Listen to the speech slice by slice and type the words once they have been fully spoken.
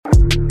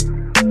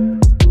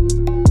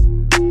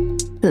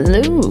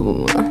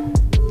Hello.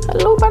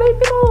 Hello, party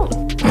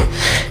people.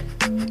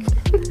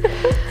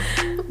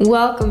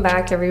 Welcome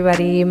back,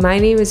 everybody. My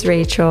name is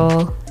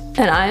Rachel.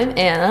 And I'm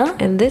Anna.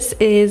 And this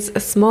is a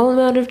small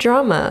amount of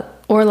drama.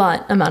 Or a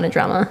lot amount of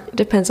drama.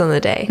 Depends on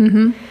the day.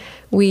 Mm-hmm.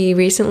 We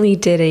recently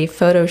did a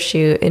photo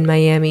shoot in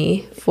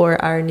Miami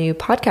for our new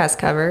podcast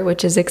cover,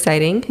 which is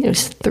exciting. It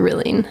was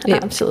thrilling.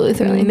 Absolutely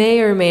thrilling. It may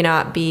or may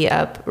not be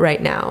up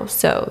right now.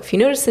 So if you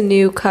notice a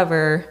new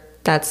cover,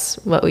 that's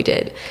what we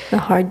did. A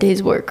hard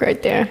day's work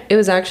right there. It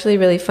was actually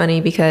really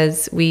funny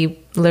because we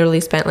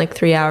literally spent like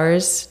 3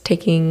 hours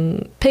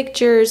taking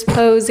pictures,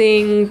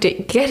 posing,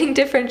 getting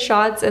different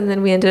shots, and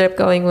then we ended up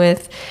going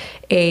with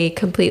a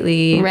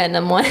completely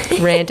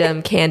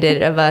random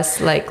candid of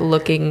us like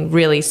looking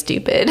really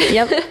stupid.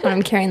 Yep.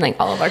 I'm carrying like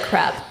all of our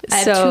crap. I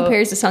have 2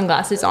 pairs of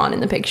sunglasses on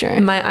in the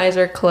picture. My eyes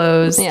are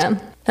closed. Yeah.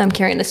 I'm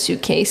carrying a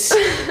suitcase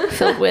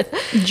filled with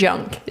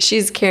junk.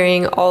 She's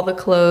carrying all the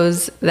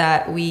clothes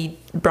that we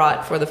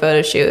brought for the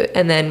photo shoot,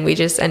 and then we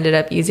just ended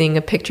up using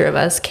a picture of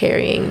us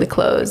carrying the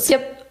clothes.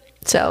 Yep.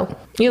 So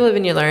you live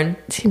and you learn.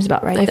 Seems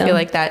about right. I feel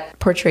like that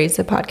portrays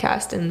the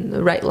podcast in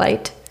the right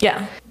light.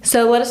 Yeah.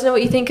 So let us know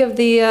what you think of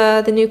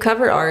the new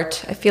cover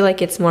art. I feel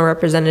like it's more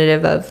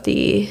representative of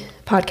the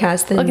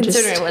podcast than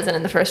considering it wasn't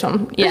in the first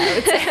one. Yeah,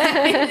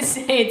 I would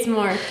say it's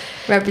more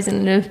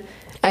representative.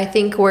 I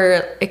think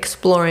we're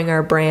exploring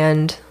our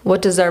brand.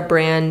 What does our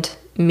brand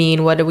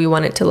mean? What do we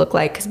want it to look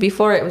like? Because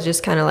before it was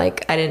just kind of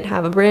like I didn't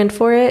have a brand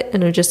for it,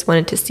 and I just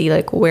wanted to see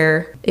like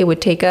where it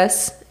would take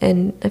us.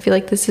 And I feel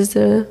like this is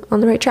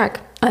on the right track.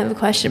 I have a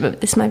question,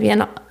 but this might be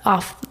an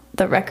off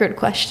the record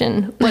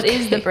question. What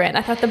is the brand?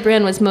 I thought the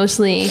brand was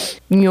mostly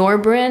your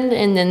brand,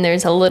 and then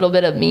there's a little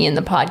bit of me in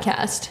the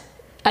podcast.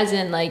 As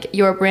in, like,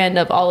 your brand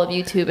of all of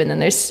YouTube, and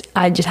then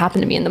I just happen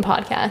to be in the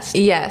podcast.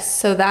 Yes,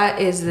 so that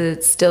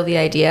is still the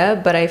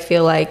idea, but I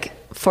feel like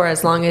for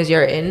as long as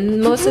you're in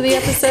most of the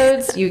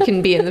episodes, you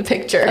can be in the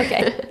picture.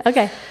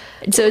 Okay.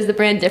 So is the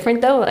brand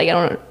different, though? Like,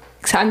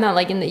 cause I'm not,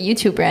 like, in the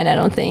YouTube brand, I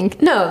don't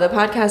think. No, the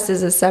podcast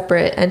is a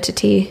separate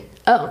entity.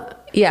 Oh.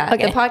 Yeah,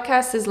 okay. The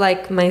podcast is,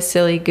 like, my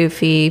silly,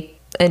 goofy,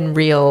 and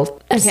real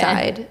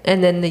side.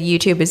 And then the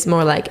YouTube is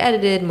more, like,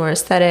 edited, more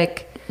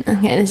aesthetic.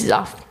 Okay, this is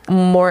off.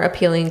 More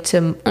appealing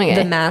to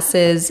the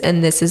masses,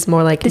 and this is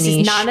more like niche. This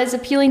is not as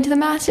appealing to the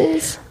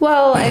masses?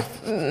 Well,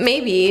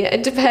 maybe.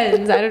 It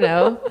depends. I don't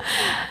know.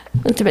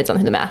 It depends on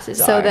who the masses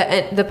are. So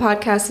the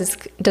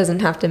podcast doesn't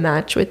have to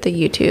match with the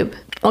YouTube.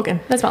 Okay,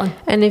 that's fine.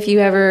 And if you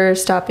ever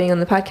stop being on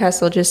the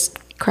podcast, they'll just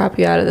crop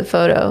you out of the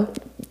photo.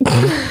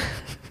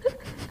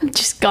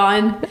 Just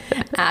gone,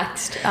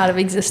 axed out of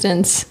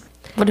existence.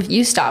 What if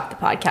you stop the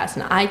podcast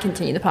and I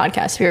continue the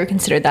podcast? Have you ever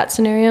considered that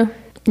scenario?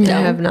 No,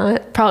 I have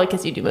not. Probably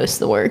because you do most of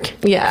the work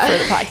for the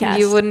podcast.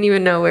 You wouldn't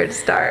even know where to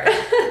start.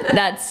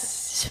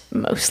 That's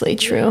mostly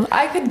true.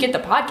 I could get the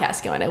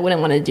podcast going. I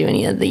wouldn't want to do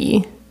any of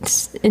the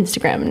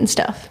Instagram and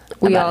stuff.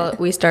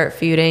 We start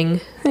feuding.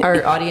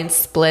 Our audience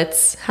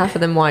splits. Half of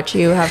them watch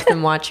you, half of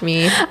them watch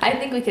me. I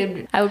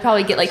think I would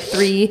probably get like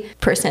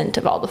 3%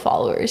 of all the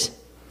followers.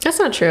 That's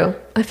not true.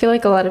 I feel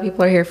like a lot of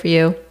people are here for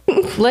you.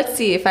 Let's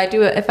see if I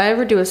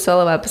ever do a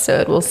solo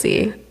episode, we'll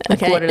see.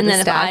 Okay. What are and the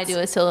then stats? If I do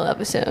a solo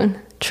episode.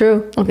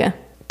 True. Okay.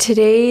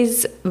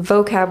 Today's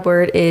vocab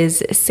word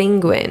is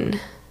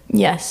sanguine.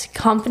 Yes,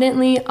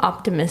 confidently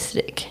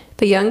optimistic.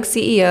 The young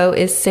CEO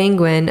is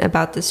sanguine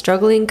about the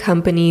struggling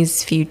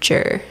company's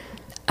future.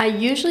 I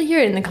usually hear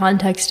it in the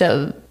context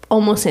of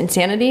almost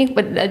insanity,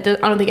 but I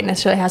don't think it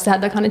necessarily has to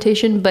have that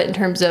connotation. But in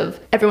terms of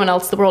everyone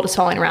else, the world is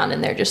falling around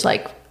and they're just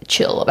like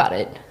chill about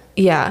it.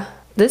 Yeah,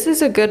 this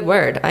is a good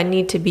word. I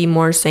need to be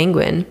more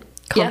sanguine,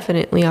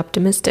 confidently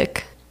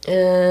optimistic.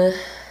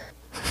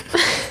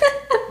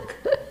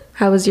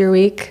 How was your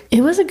week?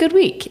 It was a good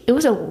week. It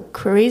was a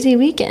crazy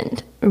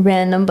weekend.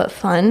 Random but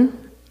fun.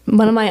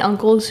 One of my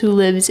uncles who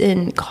lives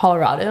in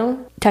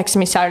Colorado texted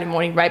me Saturday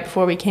morning right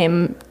before we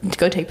came to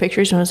go take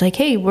pictures and was like,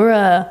 hey,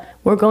 we're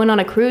going on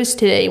a cruise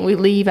today. We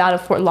leave out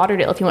of Fort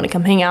Lauderdale if you want to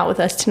come hang out with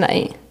us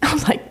tonight. I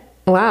was like,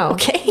 wow.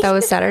 Okay. That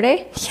was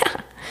Saturday?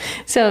 Yeah.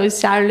 So it was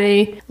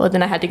Saturday. Well,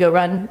 then I had to go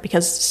run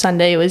because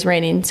Sunday it was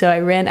raining. So I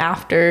ran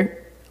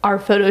after our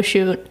photo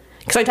shoot.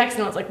 Because I texted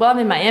him, I was like, well, I'm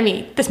in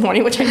Miami this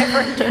morning, which I never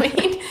am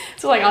doing.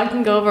 So like, I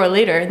can go over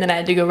later. And then I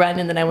had to go run.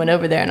 And then I went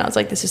over there and I was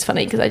like, this is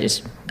funny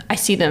because I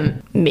see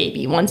them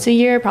maybe once a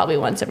year, probably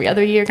once every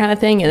other year kind of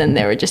thing. And then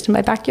they were just in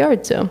my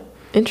backyard. So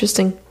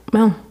interesting.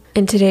 Well.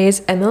 And today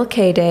is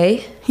MLK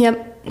Day.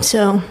 Yep.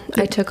 So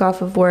I took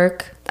off of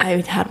work.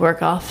 I had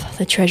work off.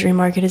 The Treasury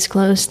market is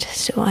closed.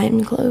 So I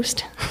am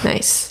closed.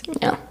 Nice.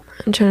 Yeah.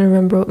 I'm trying to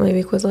remember what my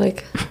week was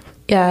like.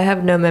 Yeah, I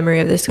have no memory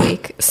of this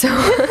week. So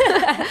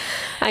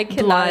I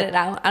cannot. Blot it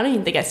out. I don't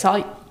even think I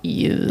saw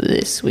you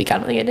this week. I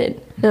don't think I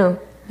did. No.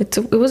 It's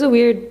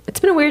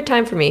been a weird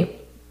time for me.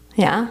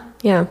 Yeah?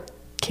 Yeah.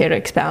 Care to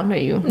expound? Or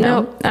you?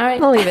 No. All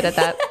right. I'll leave it at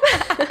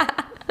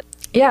that.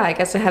 Yeah, I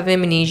guess I have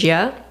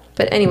amnesia.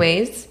 But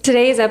anyways,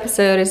 today's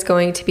episode is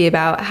going to be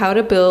about how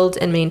to build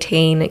and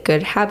maintain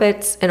good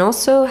habits and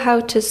also how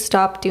to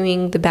stop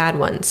doing the bad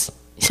ones.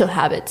 So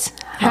habits.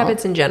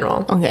 Habits in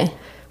general. Okay.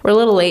 We're a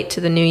little late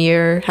to the New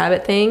Year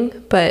habit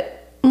thing,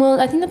 but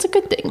Well, I think that's a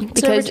good thing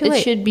because too it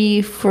late. should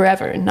be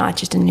forever, not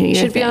just a New Year it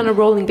should be thing. on a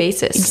rolling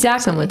basis.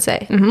 Exactly. Some would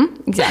say.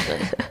 Exactly.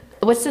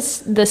 What's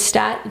the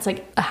stat? It's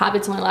like a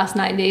habits only last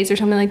 9 days or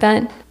something like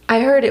that. I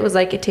heard it was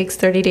like it takes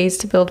 30 days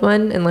to build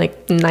one and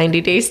like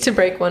 90 days to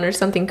break one or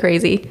something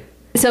crazy.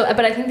 So,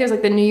 but I think there's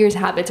like the New Year's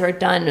habits are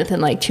done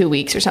within like 2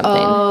 weeks or something.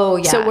 Oh,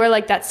 yeah. So we're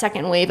like that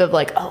second wave of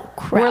like, oh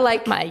crap. We're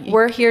like,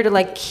 we're here to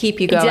like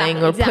keep you going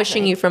or Exactly.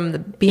 pushing you from the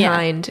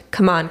behind.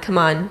 Come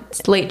on.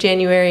 It's late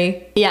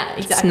January. yeah,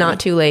 exactly. It's not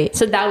too late.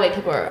 So that way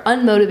people are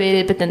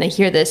unmotivated, but then they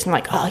hear this and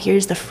like, oh,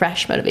 here's the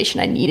fresh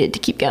motivation I needed to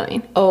keep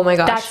going. Oh my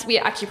gosh. We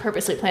actually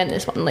purposely planned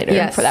this one later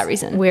Yes, for that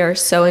reason. We are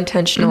so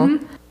intentional.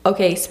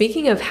 Okay,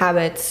 speaking of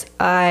habits,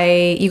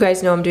 you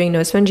guys know I'm doing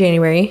No Spend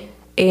January,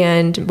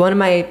 and one of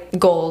my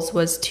goals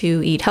was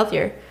to eat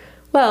healthier.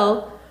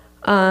 Well,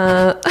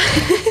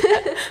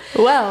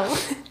 Well,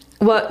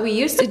 what we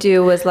used to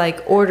do was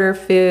like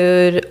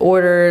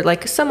order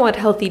like somewhat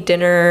healthy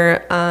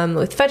dinner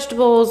with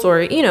vegetables,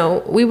 or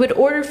we would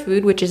order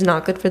food, which is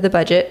not good for the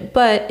budget,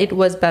 but it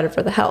was better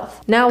for the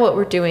health. Now what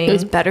we're doing, it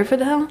was better for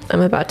the health.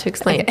 I'm about to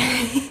explain.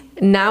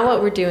 Now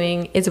what we're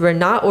doing is we're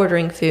not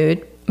ordering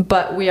food,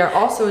 but we are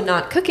also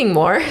not cooking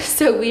more.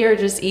 So we are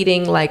just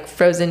eating like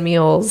frozen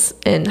meals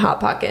and Hot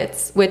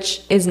Pockets,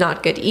 which is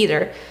not good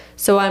either.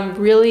 So I'm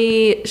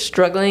really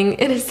struggling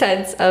in a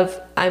sense of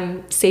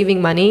I'm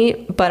saving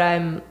money,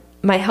 but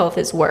my health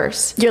is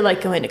worse. You're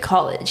like going to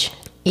college.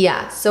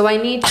 Yeah. So I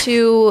need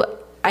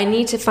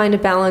to find a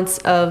balance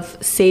of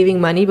saving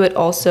money, but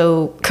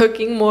also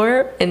cooking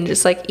more and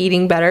just like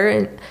eating better.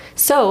 And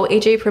so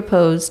AJ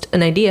proposed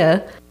an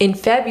idea. In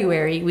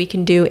February, we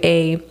can do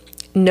a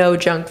no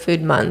junk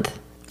food month.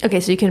 Okay,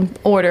 so you can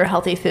order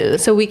healthy food.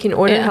 So we can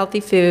order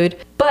healthy food,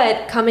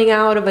 but coming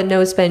out of a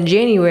no spend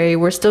January,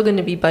 we're still going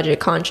to be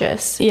budget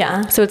conscious.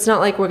 Yeah. So it's not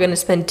like we're going to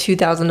spend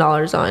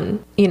 $2,000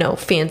 on,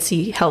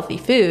 fancy healthy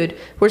food.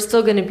 We're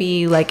still going to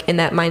be like in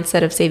that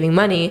mindset of saving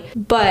money,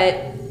 but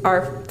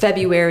our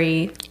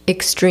February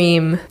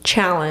extreme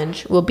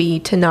challenge will be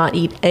to not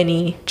eat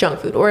any junk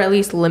food, or at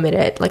least limit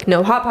it. Like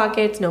no Hot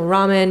Pockets, no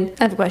ramen.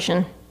 I have a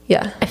question.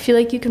 Yeah. I feel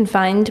like you can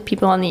find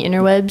people on the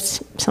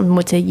interwebs, some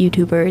would say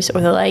YouTubers or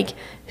the like,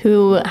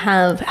 who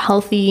have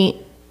healthy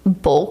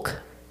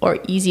bulk or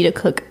easy to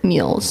cook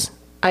meals.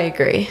 I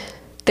agree.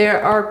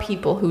 There are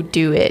people who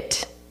do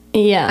it.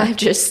 Yeah. I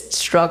just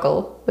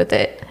struggle with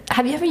it.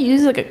 Have you ever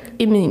used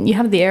you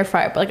have the air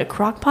fryer, but like a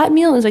crock pot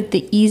meal is like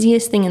the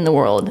easiest thing in the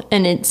world.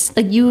 And it's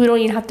like you don't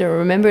even have to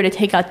remember to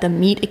take out the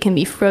meat. It can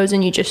be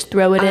frozen. You just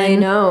throw it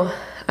in.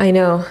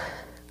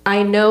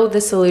 I know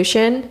the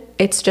solution.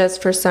 It's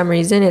just for some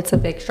reason, it's a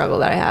big struggle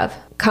that I have.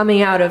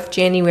 Coming out of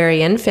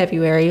January and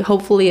February,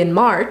 hopefully in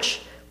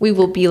March, we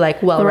will be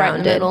like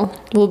well-rounded.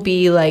 We'll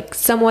be like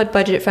somewhat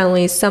budget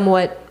friendly,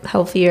 somewhat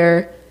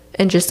healthier,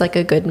 and just like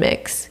a good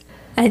mix.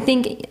 I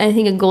think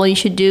a goal you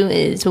should do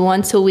is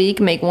once a week,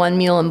 make one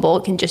meal in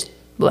bulk and just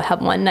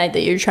have one night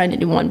that you're trying to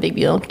do one big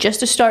meal just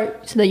to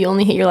start so that you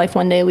only hit your life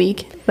one day a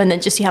week, but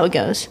then just see how it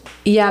goes.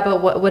 Yeah,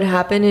 but what would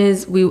happen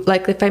is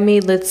if I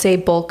made, let's say,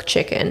 bulk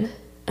chicken,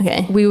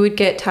 okay, we would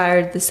get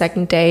tired the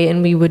second day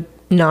and we would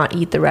not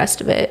eat the rest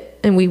of it.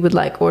 And we would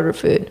like order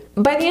food.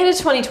 By the end of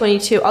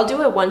 2022, I'll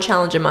do it one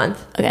challenge a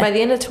month. Okay. By the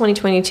end of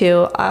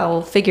 2022,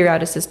 I'll figure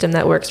out a system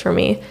that works for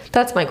me.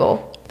 That's my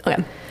goal.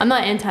 Okay. I'm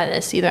not anti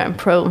this either. I'm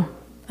pro.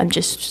 I'm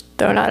just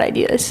throwing out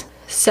ideas.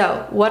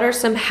 So, what are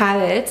some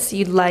habits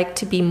you'd like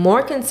to be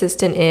more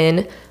consistent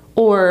in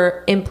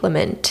or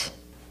implement?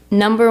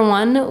 Number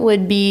one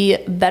would be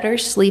better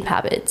sleep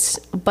habits.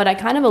 But I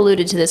kind of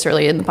alluded to this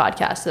earlier in the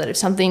podcast, so that if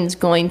something's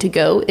going to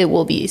go, it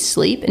will be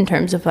sleep in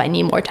terms of if I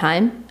need more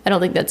time. I don't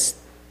think that's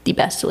the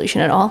best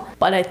solution at all.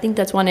 But I think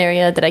that's one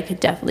area that I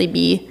could definitely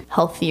be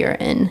healthier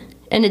in.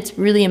 And it's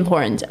really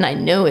important. And I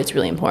know it's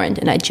really important.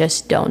 And I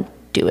just don't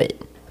do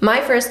it.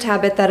 My first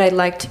habit that I'd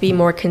like to be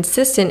more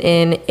consistent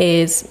in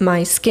is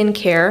my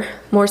skincare,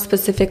 more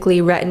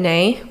specifically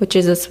Retin-A, which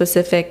is a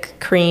specific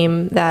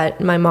cream that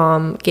my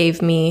mom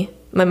gave me.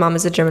 My mom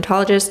is a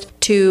dermatologist,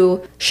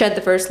 to shed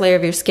the first layer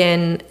of your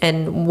skin.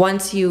 And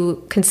once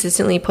you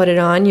consistently put it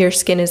on, your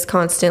skin is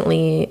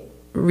constantly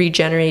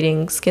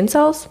regenerating skin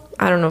cells.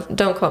 I don't know,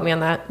 don't quote me on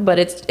that, but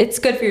it's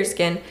good for your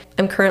skin.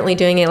 I'm currently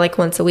doing it like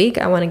once a week.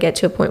 I want to get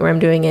to a point where I'm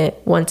doing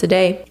it once a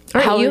day.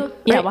 How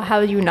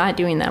are you not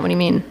doing that? What do you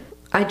mean?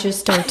 I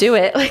just don't do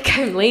it. Like,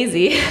 I'm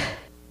lazy.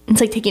 It's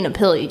like taking a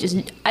pill. I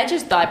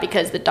just thought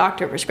because the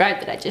doctor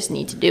prescribed it, I just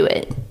need to do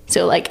it.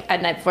 So like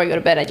at night before I go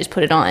to bed, I just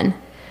put it on.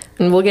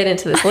 And we'll get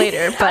into this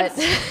later, but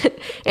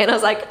and I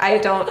was like, I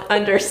don't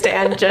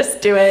understand,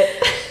 just do it.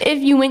 If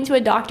you went to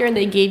a doctor and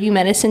they gave you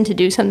medicine to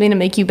do something to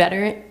make you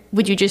better,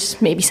 would you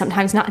just maybe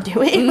sometimes not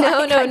do it?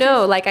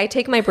 No. Like, I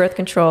take my birth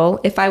control.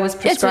 If I was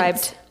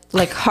prescribed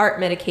like heart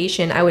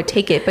medication, I would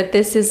take it, but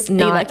this is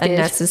not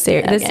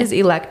unnecessary. Okay. This is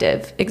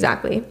elective.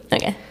 Exactly.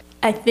 Okay.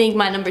 I think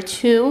my number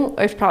two,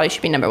 or it probably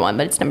should be number one,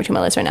 but it's number two on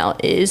my list right now,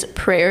 is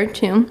prayer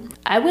too.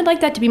 I would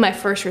like that to be my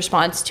first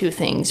response to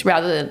things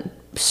rather than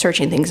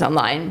searching things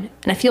online.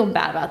 And I feel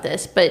bad about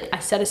this, but I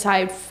set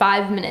aside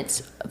 5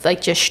 minutes,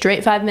 like just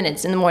straight 5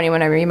 minutes in the morning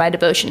when I read my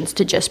devotions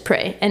to just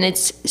pray. And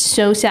it's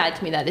so sad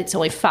to me that it's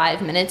only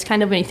 5 minutes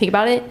kind of when you think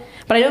about it.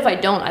 But I know if I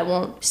don't, I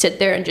won't sit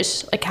there and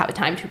just like have a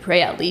time to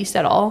pray at least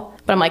at all.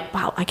 But I'm like,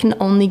 wow, I can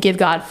only give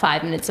God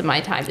 5 minutes of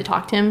my time to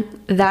talk to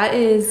him. That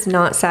is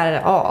not sad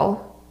at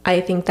all.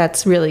 I think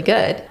that's really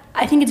good.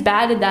 I think it's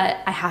bad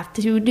that I have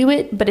to do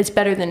it, but it's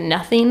better than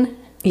nothing.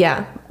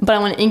 Yeah. But I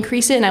want to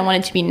increase it, and I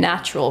want it to be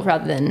natural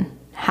rather than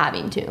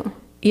having to.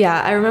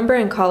 Yeah, I remember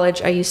in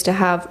college, I used to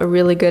have a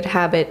really good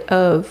habit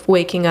of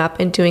waking up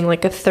and doing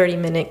like a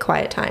 30-minute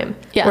quiet time.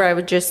 Yeah. Where I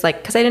would just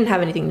like, because I didn't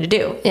have anything to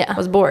do. Yeah. I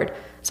was bored.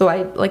 So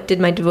I like did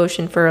my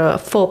devotion for a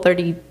full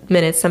 30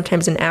 minutes,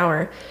 sometimes an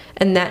hour.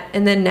 And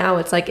then now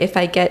it's like if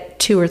I get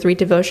 2 or 3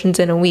 devotions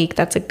in a week,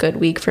 that's a good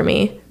week for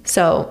me.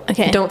 So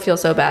don't feel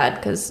so bad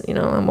because, you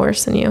know, I'm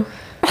worse than you.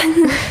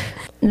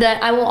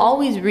 That I will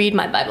always read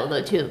my Bible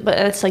though too, but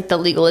that's like the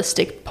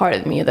legalistic part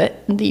of me,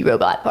 the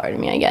robot part of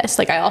me, I guess.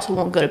 Like I also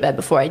won't go to bed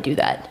before I do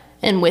that,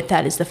 and with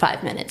that is the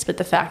 5 minutes. But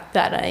the fact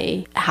that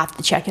I have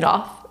to check it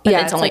off, but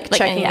it's only like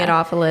checking it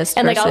off a list,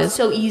 and like I'll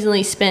so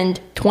easily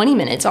spend 20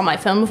 minutes on my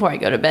phone before I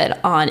go to bed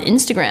on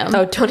Instagram.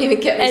 Oh, don't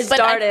even get me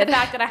started. But the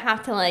fact that I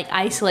have to like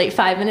isolate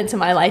 5 minutes of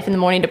my life in the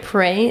morning to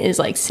pray is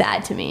like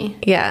sad to me.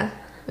 Yeah.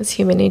 It's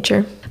human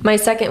nature. My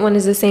second one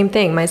is the same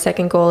thing. My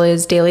second goal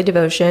is daily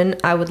devotion.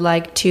 I would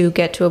like to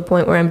get to a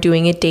point where I'm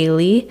doing it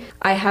daily.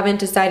 I haven't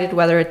decided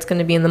whether it's going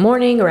to be in the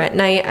morning or at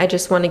night. I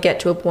just want to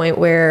get to a point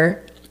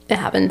where it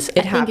happens.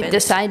 I think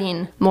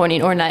deciding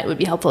morning or night would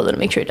be helpful to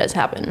make sure it does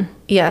happen.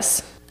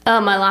 Yes.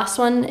 My last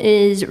one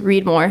is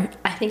read more.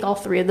 I think all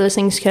 3 of those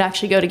things could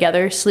actually go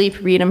together: sleep,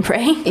 read, and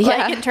pray.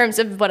 Like in terms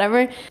of whatever.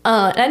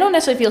 And I don't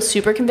necessarily feel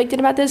super convicted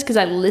about this because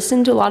I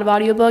listen to a lot of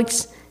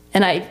audiobooks.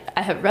 And I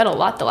have read a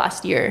lot the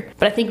last year,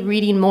 but I think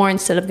reading more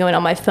instead of going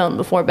on my phone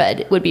before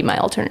bed would be my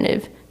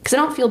alternative. Because I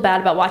don't feel bad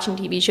about watching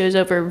TV shows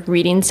over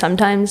reading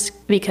sometimes,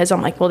 because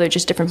I'm like, well, they're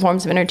just different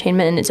forms of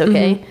entertainment and it's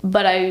okay. Mm-hmm.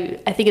 But I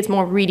think it's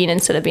more reading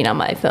instead of being on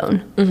my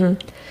phone.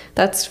 Mm-hmm.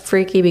 That's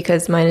freaky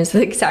because mine is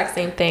the exact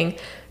same thing.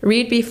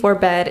 Read before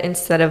bed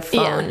instead of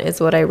phone is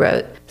what I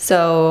wrote.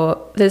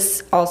 So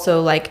this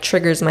also like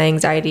triggers my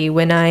anxiety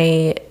when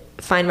I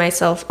find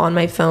myself on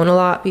my phone a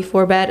lot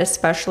before bed,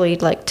 especially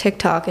like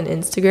TikTok and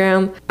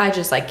Instagram. I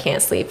just like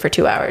can't sleep for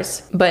 2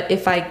 hours. But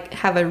if I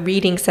have a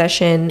reading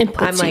session,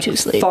 I'm like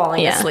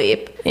falling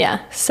asleep.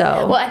 Yeah. So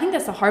well, I think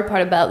that's the hard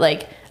part about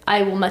like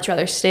I will much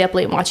rather stay up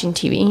late watching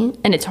TV,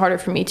 and it's harder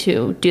for me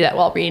to do that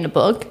while reading a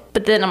book.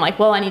 But then I'm like,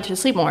 well, I need to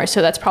sleep more,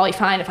 so that's probably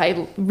fine if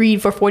I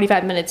read for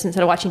 45 minutes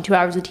instead of watching 2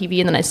 hours of TV,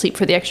 and then I sleep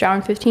for the extra hour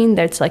and 15.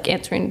 That's like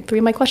answering 3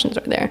 of my questions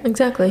right there.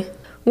 Exactly.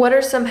 What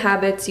are some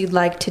habits you'd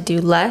like to do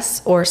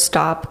less or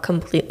stop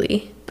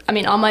completely? I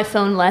mean, on my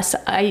phone less,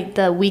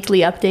 the weekly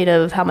update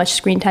of how much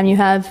screen time you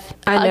have.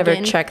 I never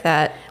check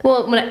that.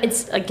 Well, when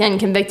it's, again,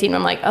 convicting.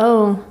 I'm like,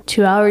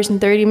 2 hours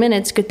and 30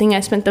 minutes. Good thing I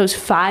spent those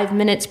 5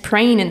 minutes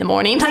praying in the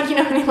morning. Like, you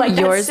know what I mean? Like,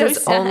 yours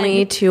is sad.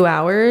 Only 2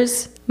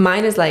 hours.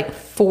 Mine is like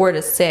 4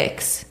 to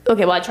 6.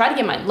 Okay, well, I try to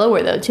get mine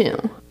lower, though, too.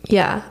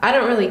 Yeah, I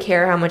don't really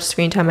care how much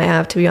screen time I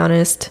have, to be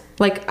honest.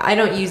 Like, I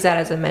don't use that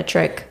as a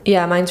metric.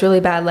 Yeah, mine's really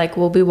bad. Like,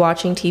 we'll be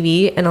watching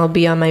TV and I'll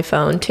be on my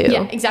phone, too.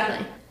 Yeah,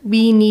 exactly.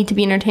 We need to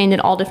be entertained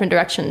in all different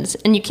directions.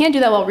 And you can't do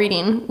that while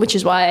reading, which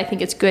is why I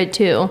think it's good,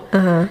 too.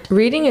 Uh-huh.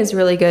 Reading is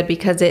really good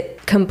because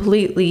it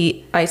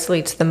completely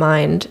isolates the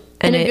mind.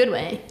 In a good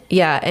way.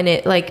 Yeah, and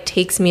it like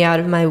takes me out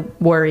of my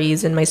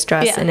worries and my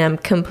stress, and I'm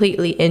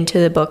completely into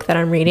the book that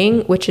I'm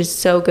reading, which is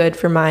so good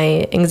for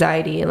my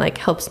anxiety and like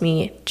helps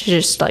me to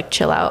just like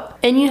chill out.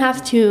 And you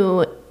have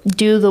to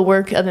do the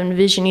work of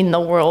envisioning the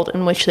world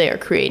in which they are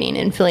creating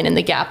and filling in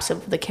the gaps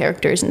of the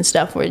characters and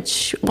stuff,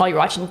 which while you're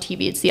watching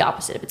TV, it's the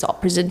opposite. If it's all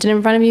presented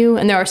in front of you,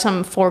 and there are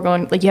some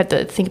foregoing, like you have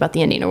to think about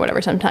the ending or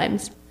whatever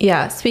sometimes.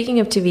 Yeah, speaking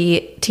of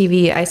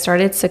TV, I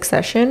started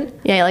Succession.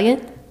 Yeah, you like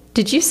it?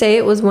 Did you say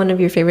it was one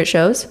of your favorite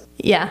shows?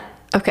 Yeah.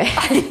 Okay.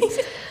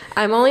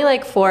 I'm only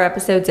like 4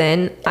 episodes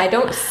in. I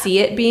don't see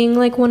it being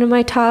like one of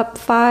my top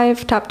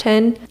 5, top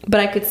 10, but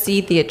I could see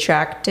the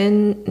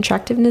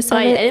attractiveness of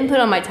it. I didn't put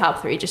it on my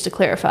top 3, just to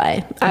clarify.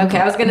 Okay,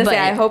 I was going to say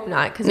I hope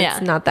not, because it's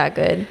not that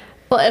good.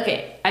 Well,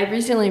 okay, I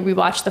recently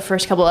rewatched the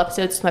first couple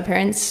episodes with my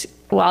parents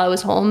while I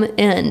was home,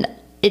 and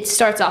it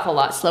starts off a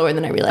lot slower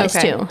than I realized,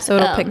 too. So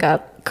it'll pick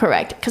up.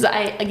 Correct. Because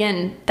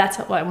that's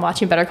why I'm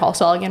watching Better Call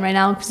Saul again right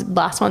now, because the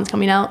last one's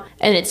coming out,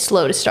 and it's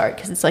slow to start,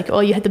 because it's like,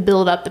 you have to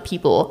build up the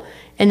people,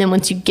 and then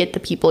once you get the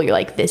people, you're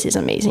like, this is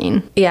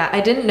amazing. Yeah,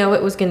 I didn't know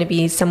it was going to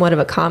be somewhat of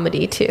a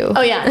comedy, too.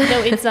 Oh, yeah. No,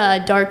 it's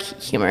dark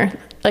humor,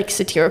 like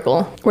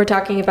satirical. We're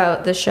talking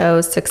about the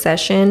show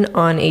Succession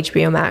on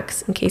HBO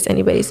Max, in case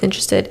anybody's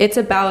interested. It's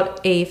about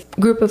a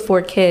group of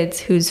 4 kids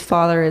whose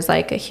father is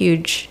like a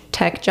huge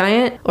tech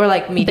giant, or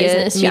like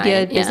media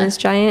business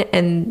giant,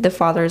 and the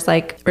father's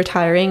like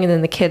retiring, and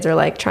then the kids are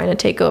like trying to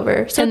take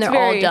over. So and they're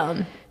all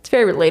dumb. It's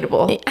very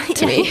relatable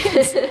to me.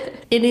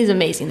 It is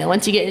amazing though.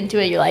 Once you get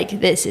into it, you're like,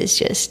 it's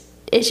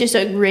just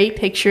a great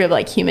picture of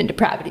like human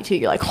depravity too.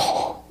 You're like,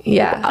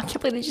 yeah, wow, I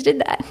can't believe they just did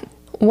that.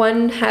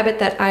 One habit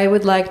that I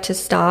would like to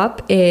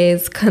stop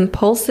is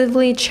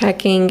compulsively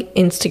checking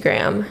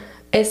Instagram,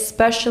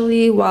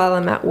 especially while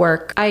I'm at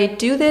work. I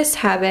do this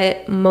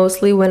habit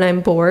mostly when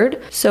I'm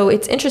bored. So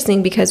it's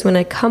interesting because when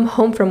I come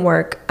home from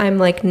work, I'm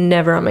like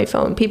never on my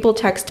phone. People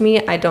text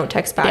me, I don't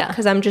text back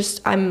because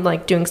I'm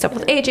like doing stuff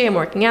with AJ, I'm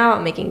working out,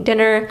 I'm making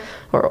dinner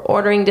or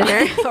ordering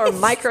dinner or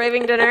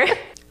microwaving dinner.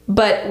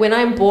 But when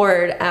I'm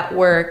bored at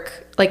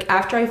work, like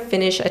after I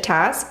finish a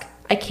task,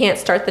 I can't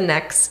start the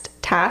next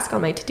task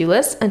on my to-do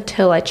list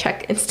until I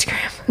check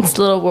Instagram. It's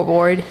a little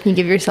reward you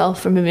give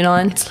yourself for moving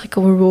on. It's like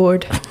a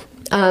reward.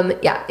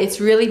 Yeah, it's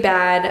really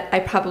bad.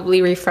 I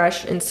probably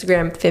refresh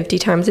Instagram 50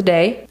 times a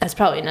day. That's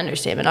probably an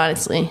understatement,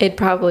 honestly. It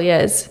probably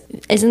is.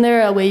 Isn't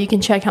there a way you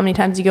can check how many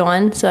times you go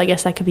on? So I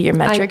guess that could be your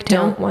metric too. I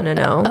don't want to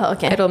know. Oh,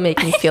 okay. It'll make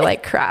me feel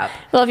like crap.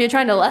 Well, if you're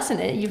trying to lessen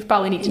it, you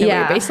probably need to know what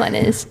your baseline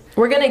is.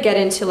 We're going to get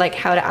into like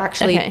how to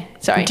actually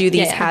do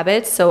these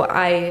habits. So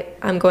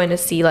I'm going to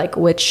see like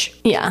which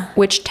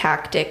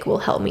tactic will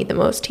help me the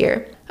most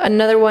here.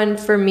 Another one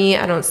for me,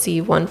 I don't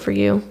see one for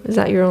you. Is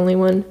that your only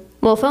one?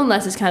 Well, phone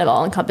less is kind of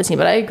all encompassing,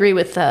 but I agree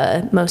with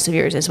most of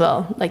yours as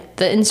well. Like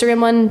the Instagram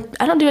one,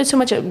 I don't do it so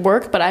much at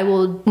work, but I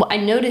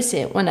notice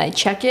it when I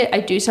check it. I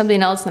do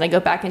something else, and I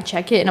go back and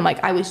check it, and I'm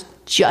like, I was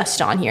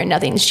just on here,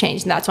 nothing's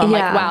changed. And that's why I'm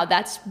like, wow,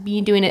 that's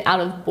me doing it out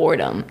of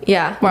boredom.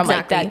 Yeah, where I'm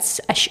like,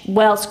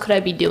 what else could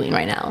I be doing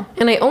right now?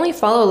 And I only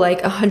follow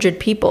like 100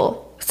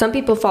 people. Some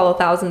people follow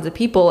thousands of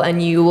people,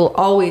 and you will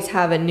always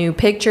have a new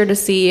picture to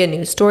see, a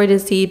new story to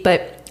see,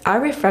 but I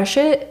refresh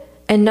it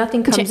and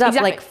nothing comes up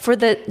like for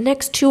the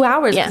next 2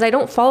 hours because I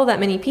don't follow that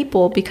many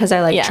people because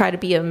I like try to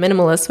be a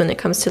minimalist when it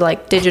comes to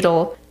like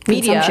digital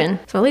media.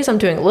 So at least I'm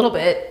doing a little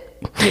bit.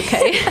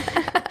 Okay.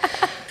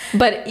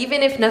 But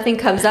even if nothing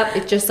comes up,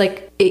 it's just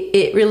like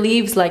it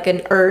relieves like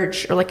an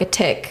urge or like a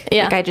tick.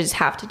 Yeah. Like I just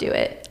have to do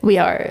it. We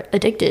are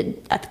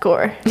addicted at the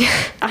core.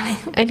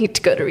 I need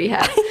to go to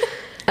rehab.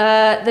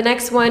 The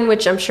next one,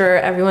 which I'm sure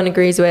everyone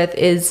agrees with,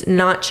 is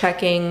not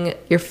checking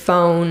your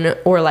phone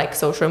or like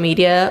social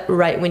media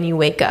right when you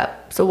wake up.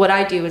 So what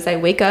I do is I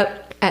wake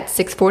up at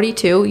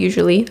 6:42,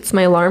 usually it's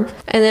my alarm,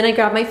 and then I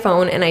grab my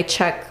phone and I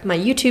check my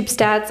YouTube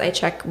stats, I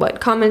check what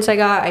comments I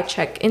got, I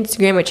check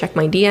Instagram, I check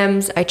my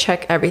DMs, I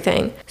check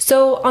everything.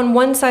 So on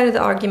one side of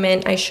the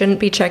argument, I shouldn't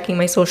be checking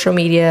my social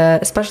media,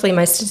 especially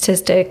my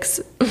statistics.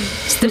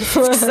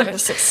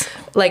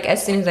 Like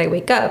as soon as I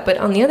wake up. But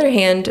on the other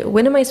hand,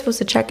 when am I supposed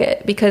to check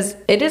it? Because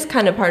it is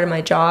kind of part of my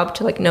job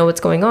to like know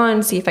what's going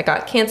on, see if I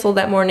got canceled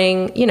that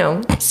morning,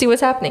 see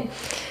what's happening.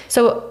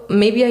 So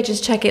maybe I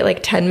just check it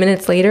like 10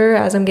 minutes later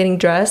as I'm getting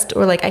dressed,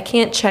 or like I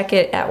can't check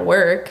it at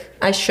work.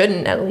 I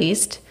shouldn't, at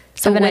least.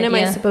 So when am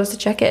I supposed to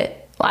check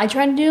it? What I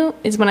try to do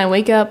is when I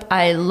wake up,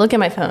 I look at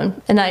my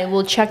phone and I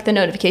will check the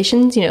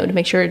notifications, to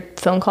make sure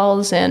phone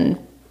calls and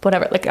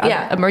whatever, like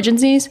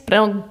emergencies, but I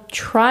don't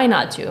try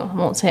not to. I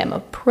won't say I'm a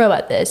pro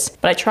at this,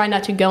 but I try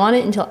not to go on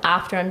it until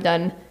after I'm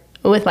done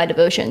with my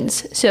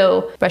devotions.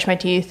 So brush my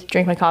teeth,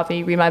 drink my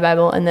coffee, read my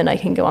Bible, and then I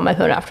can go on my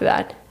phone after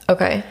that.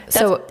 Okay.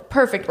 So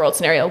perfect world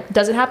scenario.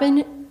 Does it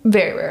happen?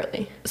 Very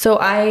rarely. So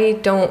I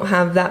don't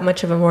have that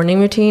much of a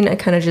morning routine. I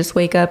kind of just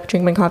wake up,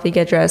 drink my coffee,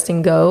 get dressed,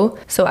 and go.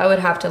 So I would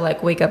have to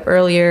like wake up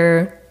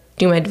earlier,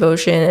 do my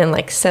devotion, and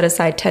like set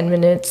aside 10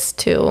 minutes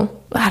to...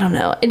 I don't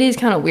know. It is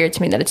kind of weird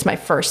to me that it's my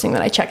first thing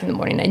that I check in the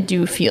morning. I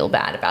do feel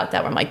bad about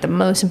that, where I'm like, the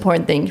most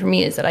important thing for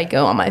me is that I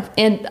go on my...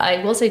 And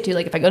I will say too,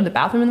 like if I go to the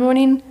bathroom in the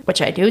morning,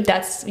 which I do,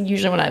 that's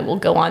usually when I will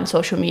go on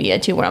social media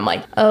too, where I'm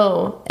like,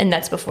 oh, and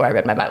that's before I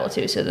read my Bible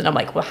too. So then I'm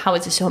like, well, how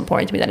is this so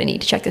important to me that I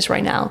need to check this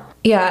right now?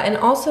 Yeah, and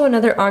also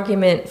another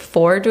argument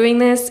for doing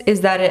this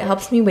is that it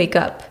helps me wake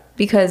up.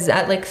 Because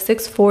at like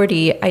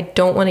 6:40, I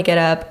don't want to get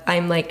up.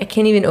 I'm like, I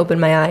can't even open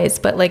my eyes.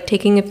 But like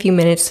taking a few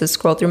minutes to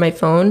scroll through my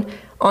phone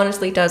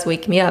honestly does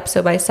wake me up.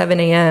 So by 7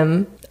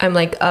 a.m., I'm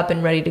like up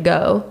and ready to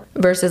go.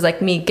 Versus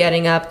like me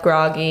getting up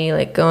groggy,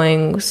 like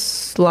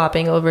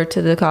slopping over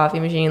to the coffee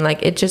machine.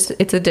 Like it's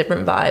a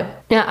different vibe.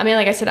 Yeah, I mean,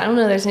 like I said, I don't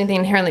know if there's anything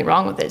inherently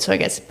wrong with it. So I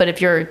guess, but if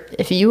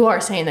you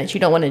are saying that you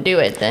don't want to do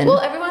it, then...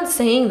 Well, everyone's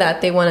saying that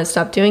they want to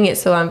stop doing it.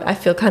 So I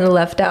feel kind of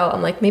left out.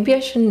 I'm like, maybe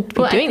I shouldn't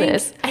be doing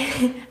this.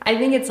 I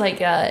think it's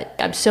like,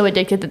 I'm so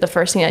addicted that the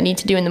first thing I need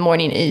to do in the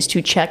morning is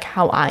to check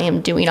how I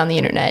am doing on the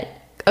internet.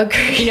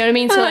 Okay. You know what I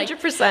mean? So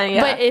 100%,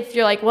 yeah. But if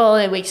you're like, well,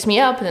 it wakes me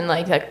up, then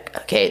like,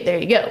 okay, there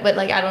you go. But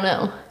like, I don't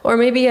know. Or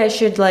maybe I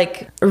should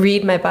like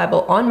read my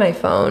Bible on my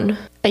phone.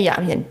 Yeah,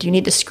 I mean, do you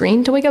need the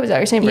screen to wake up? Is that what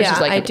you're saying? Versus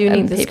I do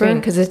need the screen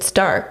because it's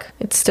dark.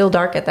 It's still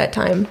dark at that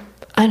time.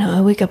 I know,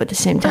 I wake up at the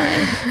same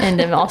time,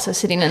 and I'm also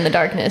sitting in the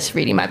darkness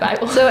reading my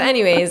Bible. So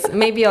anyways,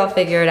 maybe I'll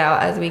figure it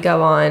out as we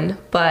go on,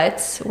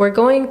 but we're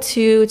going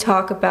to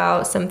talk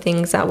about some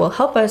things that will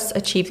help us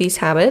achieve these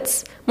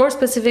habits. More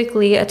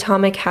specifically,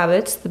 Atomic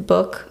Habits, the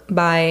book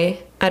by,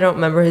 I don't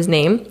remember his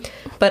name,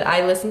 but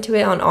I listened to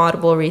it on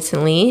Audible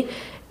recently,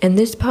 and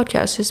this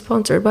podcast is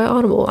sponsored by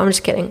Audible. I'm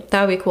just kidding.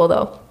 That would be cool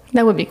though.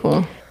 That would be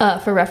cool.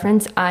 For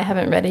reference, I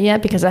haven't read it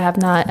yet because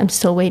I'm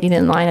still waiting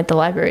in line at the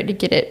library to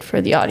get it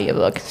for the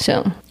audiobook.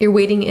 So you're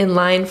waiting in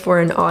line for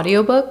an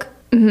audiobook?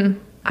 Mm-hmm.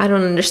 I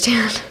don't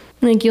understand.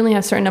 Like you only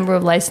have a certain number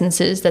of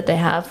licenses that they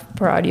have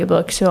per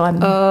audiobook, so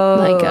I'm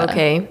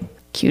okay.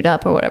 queued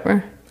up or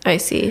whatever. I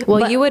see.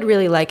 Well, you would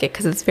really like it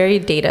because it's very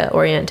data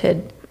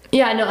oriented.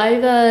 Yeah, no,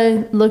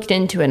 I've looked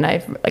into it and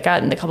I've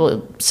gotten a couple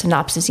of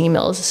synopsis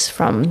emails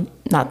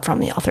not from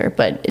the author,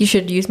 but you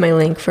should use my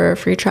link for a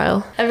free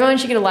trial. Everyone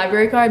should get a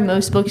library card.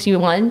 Most books you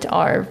want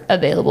are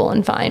available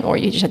and fine, or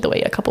you just have to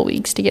wait a couple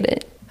weeks to get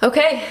it.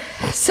 Okay,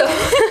 so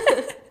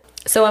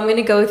so I'm going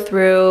to go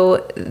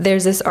through,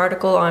 there's this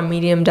article on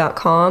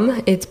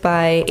medium.com. It's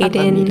by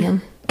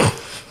Aidan.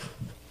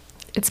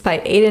 It's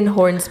by Aidan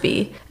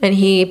Hornsby, and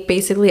he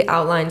basically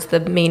outlines the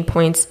main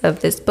points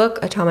of this book,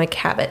 Atomic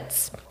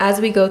Habits.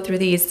 As we go through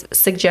these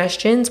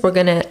suggestions, we're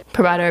going to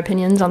provide our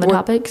opinions on the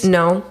topics.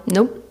 No.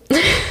 Nope.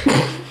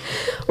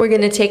 We're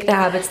going to take the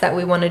habits that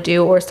we want to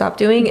do or stop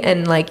doing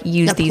and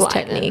use these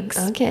techniques.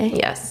 Them. Okay.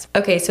 Yes.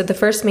 Okay, so the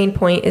first main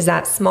point is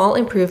that small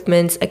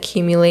improvements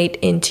accumulate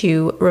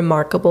into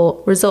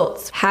remarkable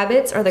results.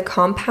 Habits are the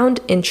compound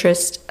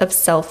interest of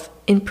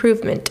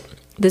self-improvement.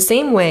 The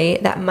same way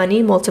that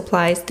money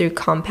multiplies through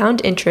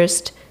compound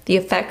interest, the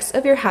effects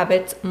of your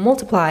habits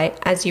multiply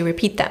as you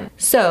repeat them.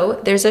 So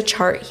there's a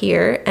chart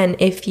here, and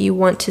if you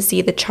want to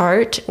see the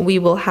chart, we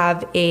will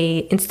have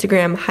a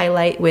Instagram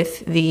highlight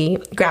with the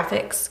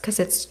graphics because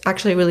it's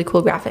actually really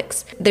cool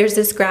graphics. There's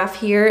this graph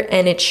here,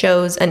 and it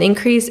shows an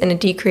increase and a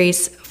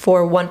decrease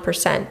for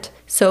 1%.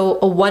 So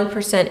a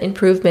 1%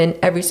 improvement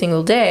every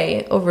single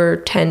day over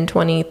 10,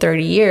 20,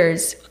 30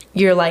 years,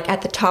 you're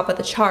at the top of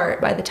the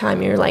chart by the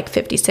time you're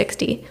 50,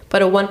 60.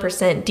 But a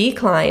 1%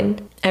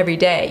 decline every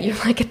day, you're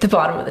at the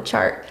bottom of the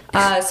chart.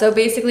 So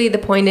basically the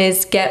point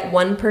is get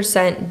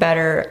 1%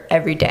 better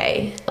every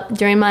day.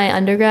 During my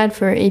undergrad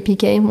for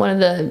APK,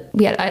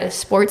 I had a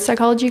sports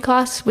psychology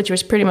class, which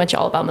was pretty much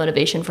all about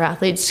motivation for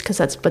athletes because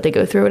that's what they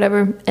go through or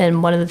whatever.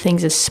 And one of the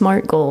things is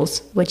SMART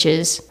goals, which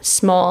is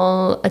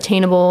small,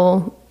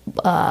 attainable,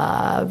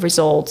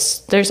 results.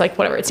 There's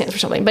whatever it stands for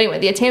something. But anyway,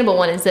 the attainable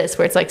one is this,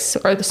 where it's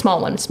or the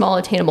small one, small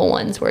attainable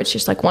ones, where it's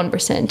just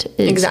 1%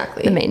 is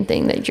exactly the main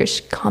thing that you're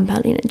just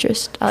compounding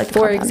interest. I like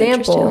for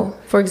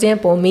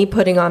example, me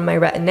putting on my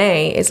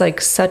Retin-A is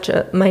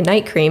my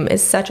night cream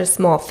is such a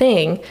small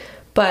thing.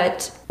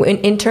 But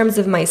in terms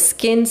of my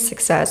skin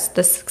success,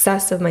 the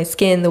success of my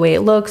skin, the way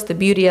it looks, the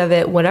beauty of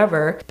it,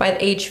 whatever, by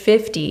age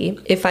 50,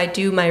 if I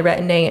do my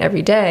Retin-A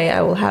every day,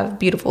 I will have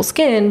beautiful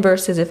skin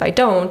versus if I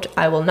don't,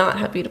 I will not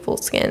have beautiful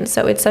skin.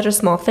 So it's such a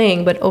small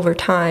thing, but over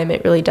time,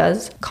 it really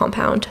does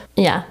compound.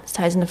 Yeah, it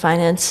ties into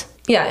finance.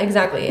 Yeah,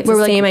 exactly. It's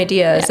the same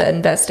idea as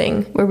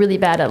investing. We're really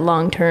bad at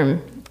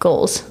long-term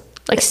goals,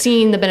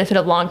 seeing the benefit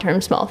of long-term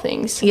small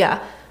things.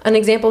 Yeah. An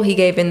example he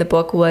gave in the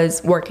book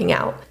was working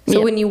out.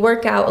 So when you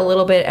work out a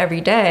little bit every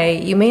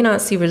day, you may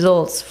not see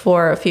results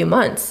for a few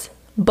months,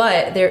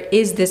 but there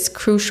is this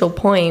crucial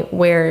point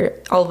where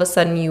all of a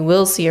sudden you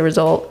will see a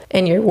result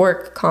and your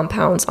work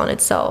compounds on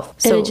itself.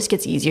 So it just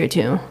gets easier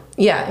too.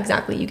 Yeah,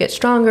 exactly. You get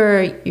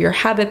stronger, your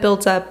habit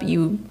builds up,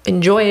 you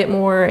enjoy it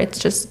more.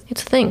 It's a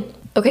thing.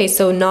 Okay,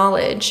 so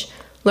knowledge.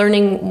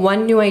 Learning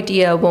one new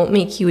idea won't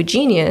make you a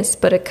genius,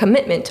 but a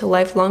commitment to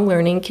lifelong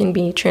learning can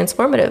be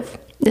transformative.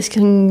 This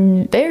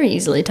can very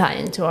easily tie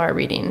into our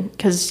reading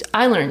because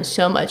I learned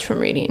so much from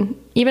reading.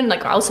 Even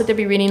I'll sit there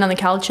be reading on the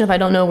couch, and if I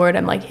don't know a word,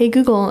 I'm hey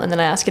Google, and then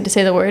I ask it to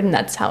say the word, and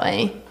that's how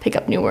I pick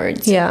up new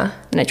words. Yeah.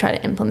 And I try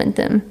to implement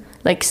them.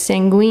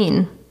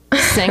 Sanguine.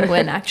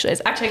 Sanguine, actually.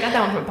 I got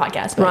that one from a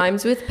podcast. But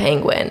rhymes with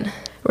penguin.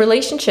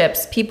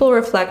 Relationships. People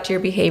reflect your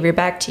behavior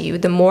back to you.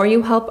 The more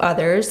you help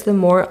others, the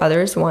more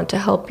others want to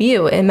help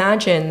you.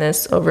 Imagine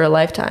this over a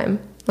lifetime.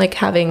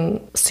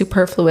 Having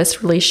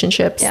superfluous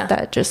relationships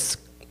that just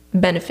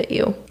benefit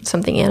you.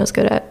 Something Anna's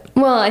good at.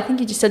 Well, I think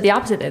you just said the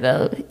opposite there,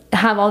 though.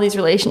 Have all these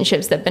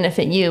relationships that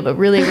benefit you, but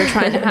really we're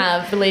trying to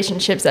have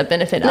relationships that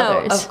benefit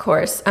others. No, of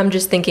course. I'm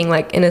just thinking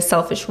in a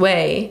selfish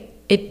way,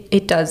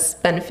 it does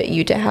benefit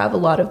you to have a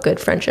lot of good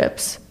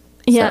friendships.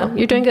 Yeah. So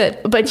you're doing good.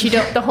 But you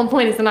don't, the whole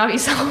point is to not be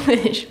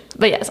selfish.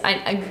 But yes,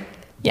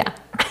 yeah.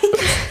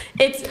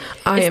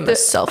 I am a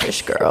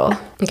selfish girl.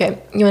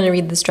 Okay, you want to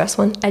read the stress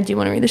one? I do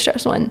want to read the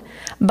stress one.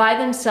 By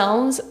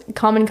themselves,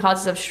 common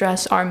causes of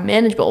stress are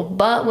manageable,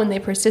 but when they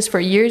persist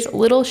for years,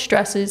 little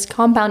stresses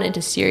compound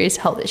into serious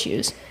health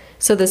issues.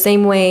 So the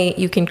same way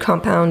you can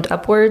compound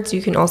upwards,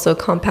 you can also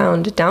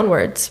compound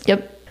downwards.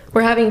 Yep.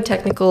 We're having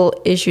technical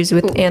issues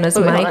with Anna's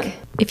mic.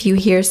 If you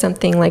hear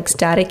something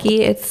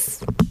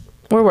staticky,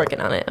 we're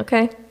working on it,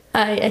 okay?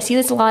 I see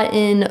this a lot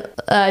in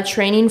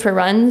training for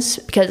runs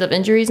because of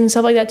injuries and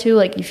stuff like that too.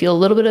 You feel a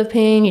little bit of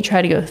pain, you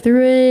try to go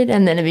through it,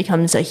 and then it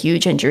becomes a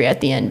huge injury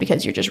at the end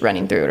because you're just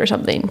running through it or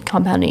something,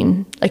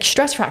 compounding.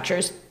 Stress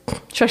fractures.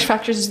 Stress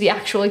fractures is the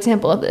actual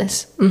example of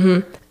this.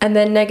 Mm-hmm. And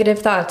then negative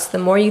thoughts. The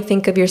more you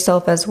think of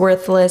yourself as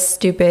worthless,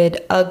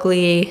 stupid,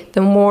 ugly,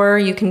 the more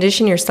you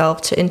condition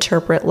yourself to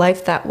interpret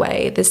life that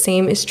way. The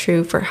same is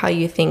true for how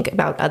you think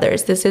about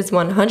others. This is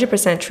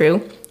 100%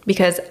 true.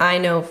 Because I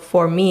know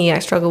for me, I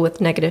struggle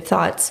with negative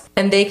thoughts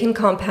and they can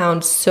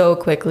compound so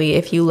quickly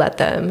if you let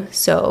them.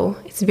 So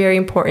it's very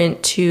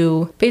important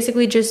to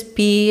basically just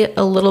be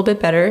a little bit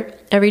better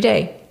every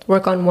day.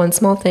 work on one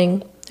small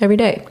thing every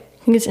day.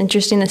 I think it's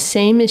interesting. The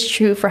same is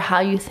true for how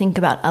you think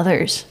about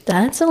others.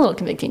 That's a little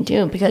convicting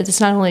too, because it's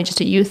not only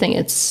just a you thing.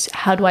 It's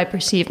how do I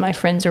perceive my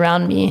friends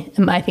around me?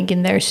 Am I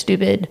thinking they're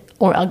stupid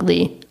or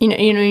ugly? You know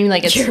what I mean?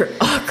 Like, it's, You're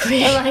ugly.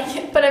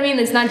 but I mean,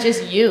 it's not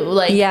just you.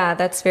 Like, Yeah,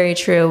 that's very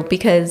true,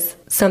 because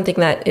something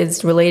that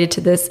is related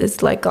to this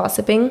is like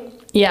gossiping,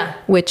 yeah,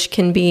 which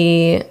can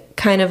be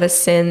kind of a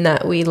sin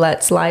that we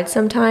let slide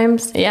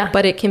sometimes. Yeah.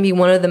 But it can be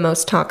one of the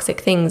most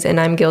toxic things, and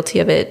I'm guilty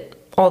of it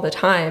all the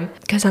time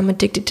because I'm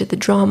addicted to the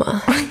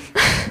drama.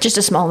 just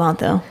a small amount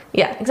though.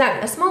 Yeah,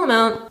 exactly. A small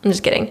amount. I'm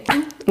just kidding.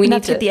 We Not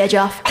need to get the edge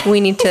off.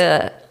 We need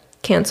to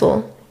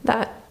cancel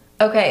that.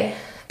 Okay.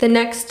 The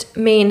next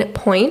main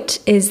point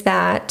is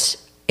that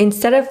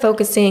instead of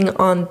focusing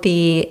on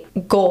the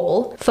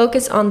goal,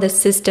 focus on the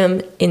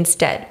system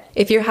instead.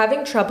 If you're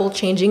having trouble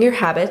changing your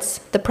habits,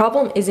 the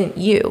problem isn't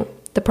you.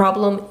 The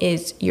problem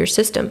is your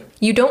system.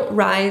 You don't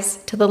rise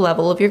to the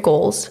level of your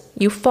goals.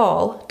 You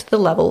fall to the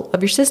level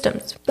of your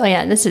systems. Oh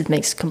yeah,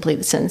 makes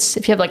complete sense.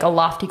 If you have like a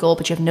lofty goal,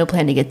 but you have no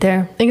plan to get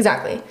there.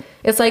 Exactly.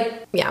 It's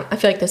like, yeah, I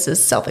feel like this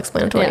is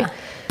self-explanatory. Yeah.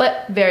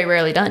 But very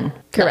rarely done.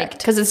 Correct.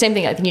 Because it's the same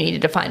thing. I think you need to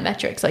define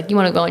metrics. Like, you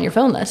want to go on your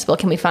phone list. Well,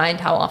 can we find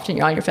how often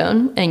you're on your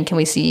phone? And can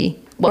we see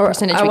what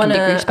percentage we can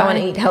decrease by? I want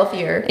to eat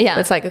healthier. Yeah.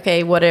 It's like,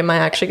 okay, what am I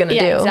actually going to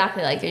do? Yeah,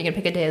 exactly. Like, are you going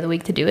to pick a day of the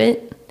week to do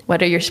it?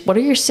 What are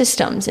your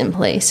systems in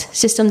place?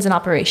 Systems and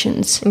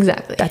operations.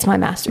 Exactly. That's my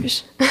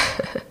master's.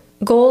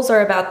 Goals are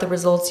about the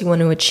results you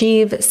want to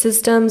achieve.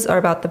 Systems are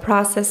about the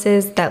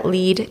processes that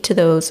lead to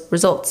those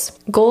results.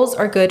 Goals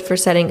are good for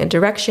setting a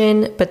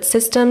direction, but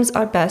systems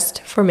are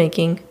best for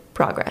making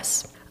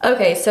progress.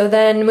 Okay, so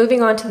then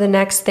moving on to the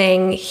next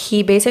thing,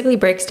 he basically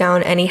breaks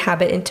down any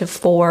habit into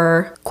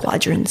 4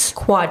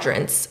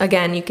 quadrants.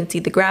 Again, you can see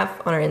the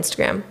graph on our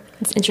Instagram.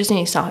 It's interesting.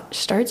 He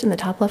starts in the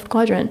top left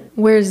quadrant.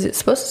 Where is it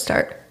supposed to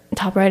start?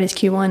 Top right is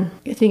Q1.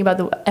 You think about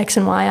the X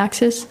and Y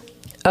axis.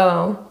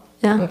 Oh,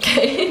 Yeah.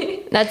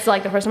 okay. That's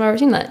like the first time I've ever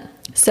seen that.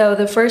 So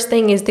the first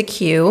thing is the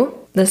cue.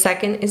 The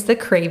second is the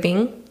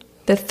craving.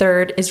 The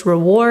third is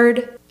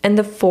reward. And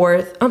the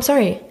fourth, I'm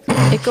sorry,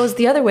 it goes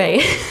the other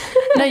way.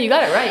 No, you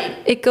got it right.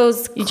 It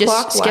goes You just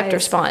clockwise. skipped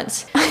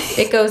response.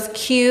 It goes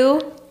cue,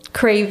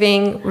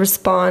 craving,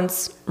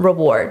 response,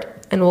 reward.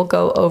 And we'll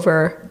go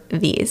over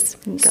these.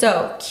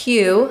 So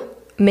cue,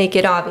 make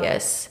it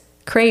obvious.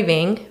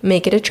 Craving,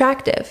 make it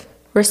attractive.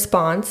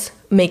 Response,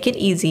 make it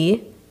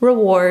easy.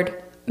 Reward,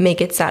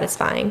 make it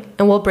satisfying.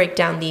 And we'll break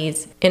down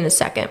these in a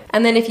second.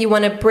 And then if you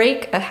want to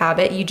break a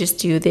habit, you just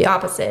do the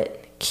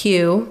opposite.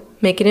 Cue,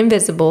 make it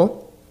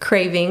invisible.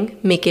 Craving,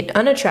 make it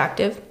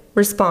unattractive.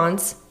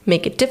 Response,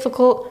 make it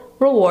difficult.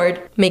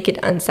 Reward, make it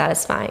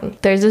unsatisfying.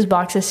 There's this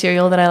box of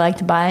cereal that I like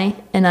to buy,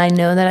 and I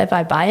know that if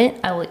I buy it,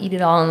 I will eat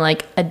it all in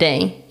like a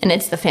day. And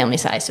it's the family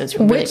size, so it's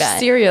really Which bad.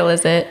 cereal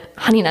is it?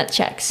 Honey Nut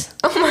Chex.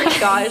 Oh my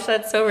gosh,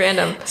 that's so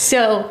random.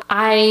 So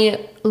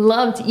I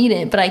love to eat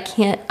it, but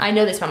I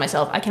know this about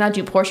myself. I cannot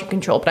do portion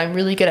control, but I'm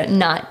really good at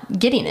not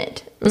getting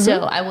it.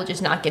 So I will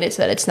just not get it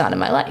so that it's not in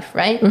my life,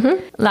 right?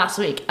 Last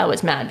week, I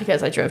was mad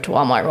because I drove to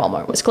Walmart.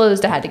 Walmart was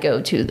closed. I had to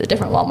go to the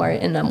different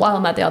Walmart. And while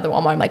I'm at the other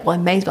Walmart, I'm like, well,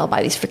 I may as well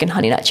buy these freaking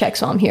Honey Nut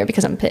Chex while I'm here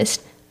because I'm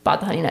pissed.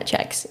 Bought the Honey Nut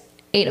Chex.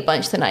 Ate a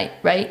bunch tonight,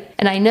 right?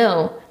 And I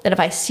know that if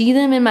I see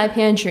them in my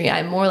pantry,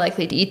 I'm more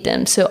likely to eat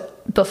them. So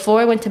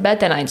before I went to bed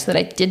that night, so that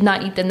I did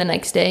not eat them the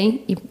next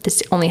day,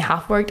 this only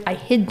half worked, I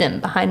hid them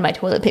behind my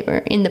toilet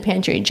paper in the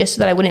pantry just so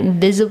that I wouldn't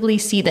visibly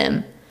see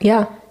them.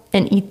 Yeah.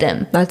 And eat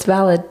them. That's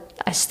valid.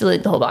 I still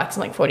ate the whole box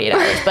in like 48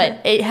 hours,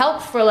 but it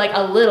helped for like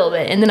a little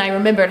bit. And then I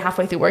remembered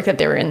halfway through work that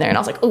they were in there, and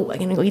I was like, oh, I'm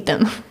going to go eat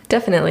them.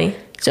 Definitely.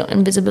 So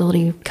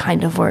invisibility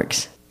kind of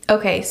works.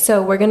 Okay,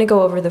 so we're going to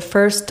go over the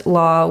first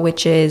law,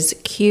 which is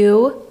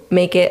cue,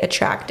 make it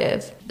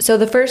attractive. So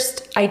the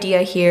first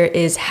idea here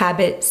is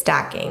habit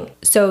stacking.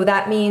 So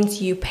that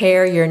means you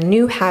pair your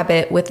new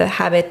habit with a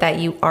habit that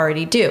you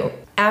already do.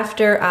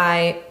 After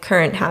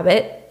current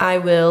habit, I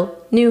will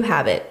new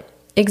habit.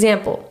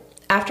 Example.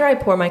 After I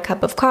pour my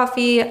cup of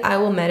coffee, I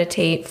will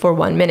meditate for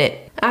 1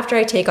 minute. After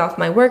I take off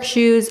my work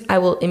shoes, I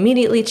will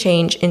immediately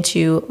change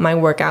into my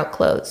workout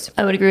clothes.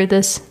 I would agree with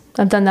this.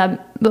 I've done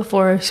that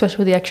before, especially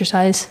with the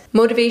exercise.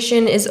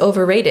 Motivation is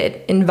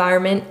overrated.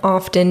 Environment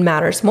often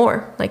matters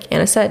more. Like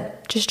Anna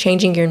said, just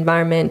changing your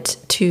environment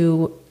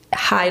to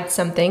hide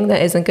something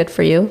that isn't good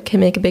for you can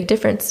make a big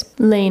difference.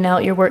 Laying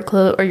out your work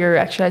clothes or your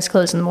exercise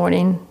clothes in the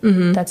morning.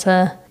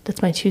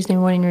 That's my Tuesday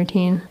morning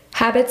routine.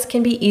 Habits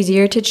can be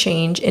easier to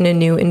change in a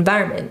new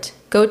environment.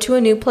 Go to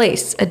a new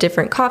place, a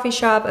different coffee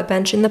shop, a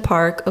bench in the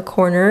park, a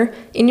corner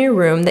in your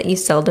room that you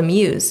seldom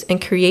use,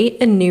 and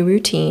create a new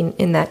routine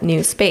in that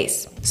new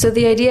space. So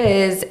the idea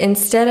is,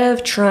 instead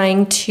of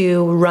trying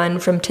to run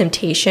from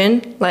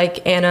temptation,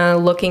 like Anna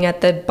looking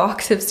at the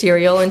box of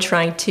cereal and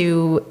trying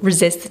to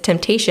resist the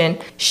temptation,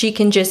 she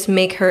can just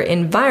make her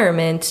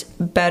environment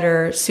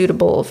better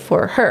suitable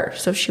for her.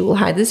 So she will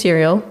hide the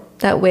cereal.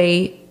 That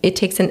way it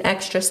takes an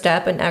extra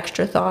step, an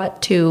extra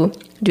thought to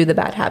do the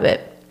bad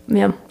habit.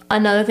 Yeah.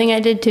 Another thing I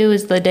did too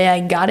is the day I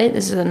got it,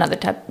 this is another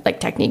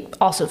technique,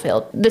 also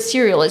failed. The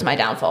cereal is my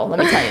downfall, let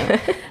me tell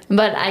you.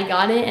 But I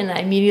got it and I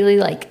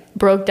immediately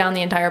broke down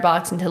the entire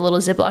box into little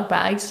Ziploc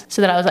bags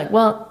so that I was like,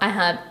 well, I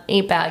have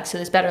 8 bags, so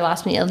this better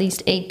last me at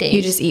least 8 days.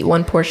 You just eat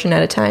one portion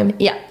at a time?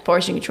 Yeah,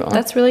 portion control.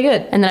 That's really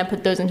good. And then I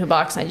put those into a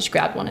box and I just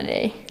grabbed one a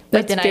day.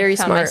 That's then very I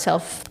found smart.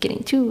 myself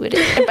getting 2 a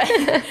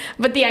day.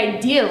 But the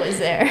idea was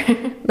there.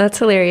 That's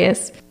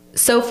hilarious.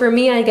 So for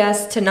me, I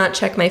guess, to not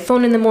check my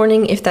phone in the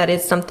morning, if that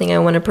is something I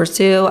want to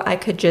pursue, I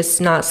could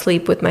just not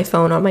sleep with my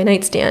phone on my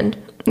nightstand.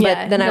 But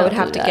Yeah, then I would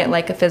have to that.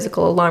 get a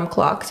physical alarm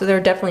clock. So there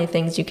are definitely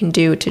things you can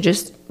do to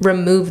just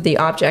remove the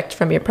object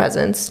from your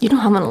presence. You don't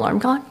have an alarm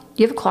clock?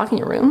 You have a clock in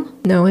your room?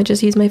 No, I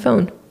just use my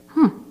phone.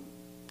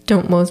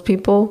 Don't most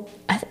people?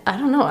 I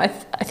don't know. I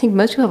think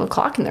most people have a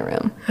clock in their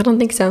room. I don't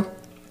think so.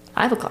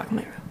 I have a clock in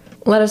my room.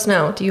 Let us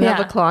know. Do you have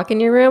Yeah. a clock in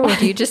your room or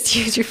do you just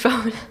use your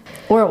phone?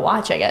 Or a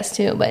watch, I guess,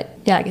 too. But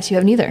yeah, I guess you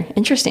have neither.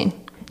 Interesting.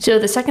 So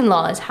the second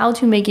law is how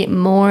to make it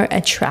more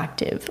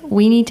attractive.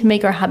 We need to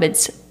make our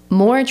habits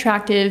more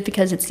attractive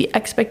because it's the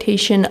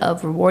expectation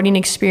of rewarding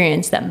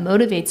experience that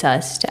motivates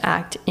us to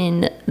act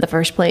in the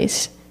first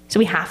place. So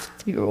we have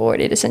to be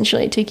rewarded,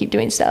 essentially, to keep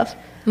doing stuff.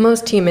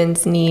 Most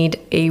humans need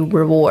a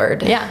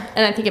reward. Yeah,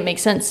 and I think it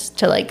makes sense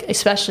to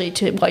especially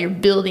while you're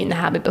building the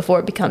habit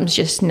before it becomes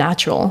just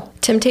natural.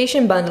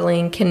 Temptation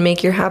bundling can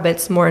make your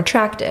habits more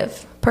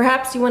attractive.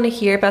 Perhaps you want to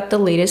hear about the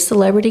latest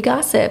celebrity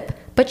gossip,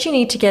 but you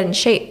need to get in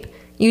shape.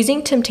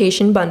 Using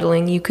temptation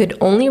bundling, you could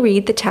only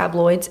read the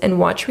tabloids and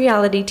watch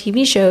reality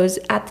TV shows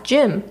at the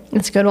gym.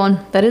 That's a good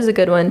one. That is a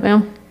good one.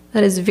 Yeah.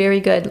 That is very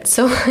good.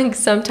 So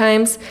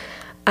sometimes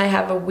I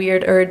have a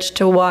weird urge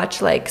to watch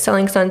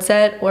Selling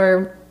Sunset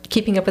or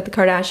Keeping Up with the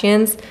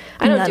Kardashians.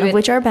 I don't None do of it.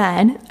 which are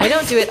bad. I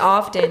don't do it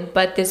often,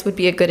 but this would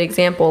be a good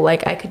example.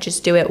 I could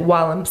just do it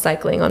while I'm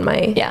cycling on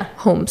my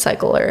home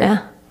cycle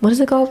or what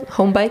is it called?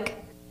 Home bike?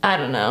 I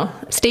don't know.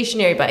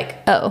 Stationary bike.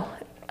 Oh,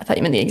 I thought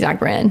you meant the exact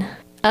brand.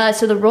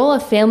 So the role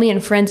of family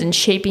and friends in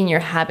shaping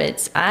your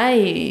habits,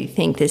 I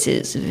think this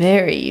is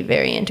very,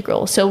 very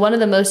integral. So one of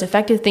the most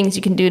effective things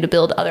you can do to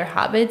build other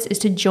habits is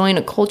to join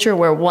a culture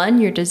where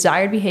 1, your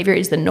desired behavior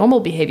is the normal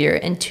behavior,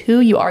 and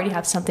 2, you already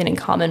have something in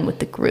common with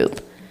the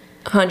group.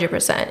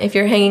 100%. If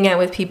you're hanging out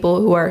with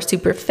people who are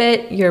super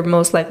fit, you're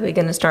most likely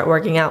going to start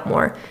working out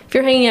more. If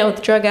you're hanging out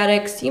with drug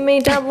addicts, you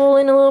may dabble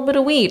in a little bit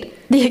of weed.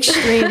 The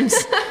extremes.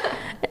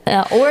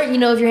 Or,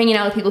 if you're hanging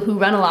out with people who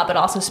run a lot but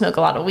also smoke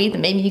a lot of weed,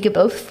 then maybe you get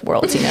both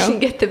worlds, You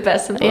get the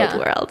best of both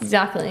worlds.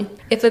 Exactly.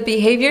 If a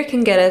behavior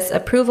can get us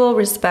approval,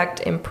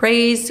 respect, and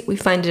praise, we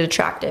find it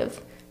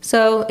attractive.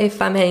 So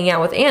if I'm hanging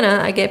out with Anna,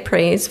 I get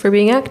praise for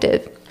being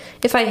active.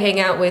 If I hang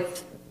out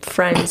with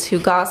friends who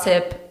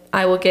gossip,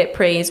 I will get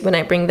praise when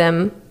I bring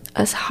them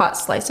a hot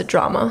slice of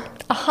drama.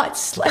 A hot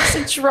slice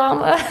of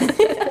drama.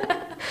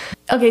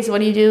 Okay, so what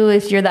do you do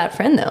if you're that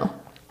friend, though?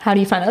 How do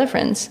you find other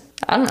friends?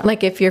 I don't know.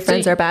 If your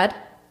friends are bad?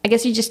 I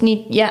guess you just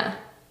need,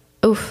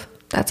 Oof,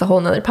 that's a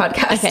whole nother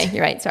podcast. Okay,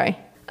 you're right, sorry.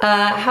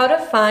 How to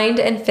find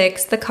and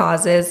fix the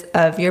causes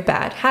of your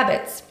bad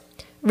habits.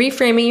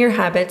 Reframing your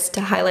habits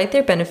to highlight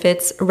their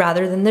benefits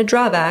rather than their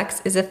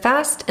drawbacks is a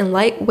fast and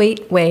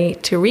lightweight way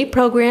to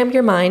reprogram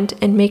your mind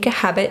and make a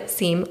habit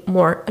seem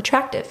more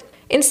attractive.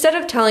 Instead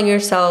of telling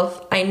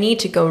yourself, I need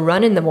to go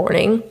run in the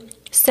morning,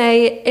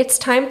 say, it's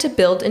time to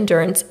build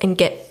endurance and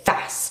get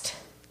fast,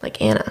 like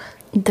Anna.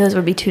 Those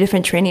would be 2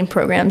 different training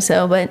programs,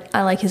 though, but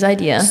I like his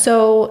idea.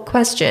 So,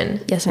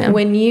 question. Yes, ma'am.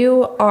 When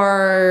you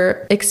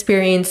are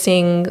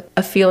experiencing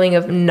a feeling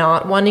of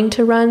not wanting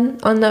to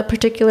run on that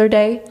particular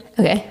day,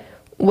 Okay.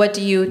 what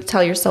do you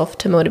tell yourself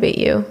to motivate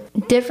you?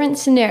 Different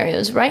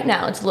scenarios. Right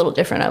now, it's a little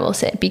different, I will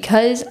say.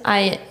 Because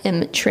I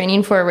am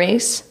training for a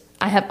race,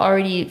 I have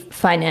already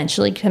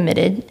financially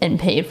committed and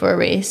paid for a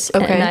race.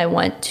 Okay. And I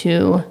want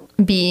to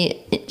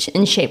be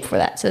in shape for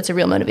that. So it's a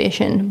real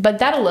motivation. But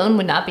that alone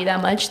would not be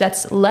that much.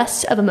 That's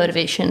less of a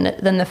motivation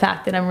than the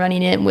fact that I'm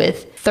running it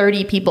with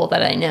 30 people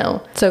that I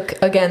know. So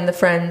again, the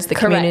friends, the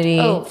community.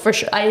 Oh, for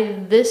sure.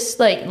 This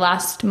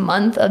last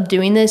month of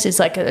doing this is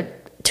a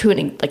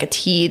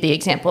T, the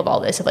example of all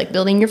this, of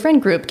building your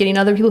friend group, getting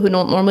other people who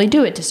don't normally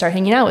do it to start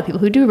hanging out with people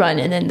who do run.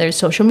 And then there's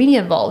social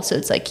media involved. So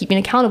it's keeping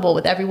accountable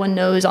with everyone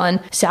knows on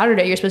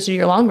Saturday you're supposed to do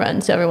your long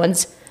run. So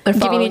everyone's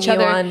giving each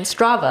other on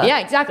Strava. Yeah,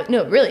 exactly.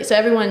 No, really. So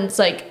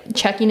everyone's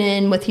checking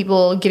in with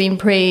people, giving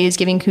praise,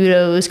 giving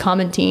kudos,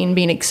 commenting,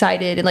 being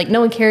excited. And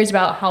no one cares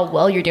about how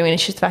well you're doing.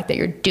 It's just the fact that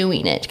you're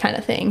doing it kind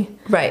of thing.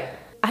 Right.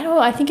 I don't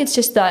know. I think it's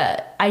just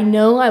that I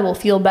know I will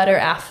feel better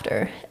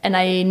after. And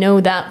I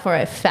know that for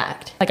a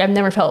fact. I've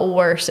never felt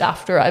worse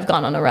after I've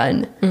gone on a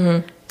run.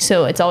 Mm-hmm.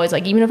 So it's always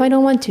even if I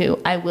don't want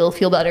to, I will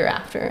feel better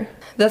after.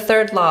 The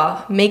third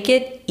law, make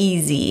it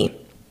easy.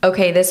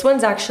 Okay, this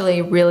one's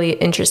actually really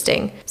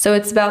interesting. So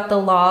it's about the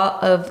law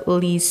of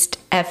least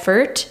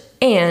effort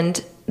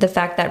and the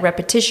fact that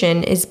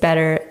repetition is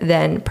better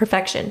than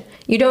perfection.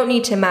 You don't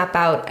need to map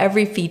out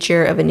every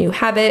feature of a new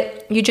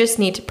habit. You just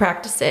need to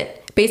practice it.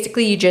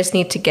 Basically, you just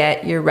need to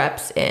get your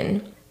reps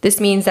in. This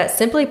means that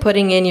simply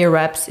putting in your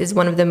reps is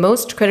one of the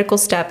most critical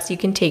steps you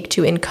can take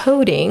to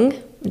encoding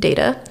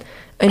data,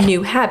 a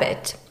new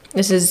habit.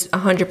 This is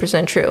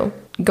 100% true.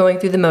 Going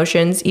through the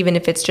motions, even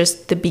if it's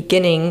just the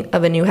beginning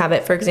of a new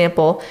habit. For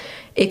example,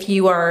 if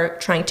you are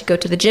trying to go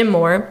to the gym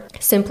more,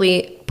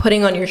 simply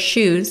putting on your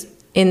shoes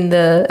in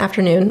the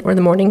afternoon or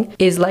the morning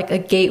is like a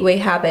gateway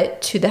habit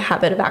to the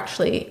habit of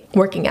actually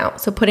working out.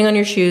 So putting on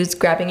your shoes,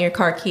 grabbing your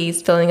car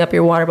keys, filling up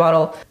your water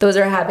bottle, those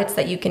are habits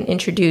that you can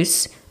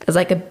introduce as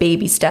like a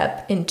baby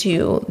step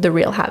into the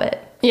real habit.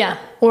 Yeah,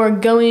 or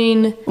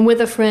going with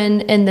a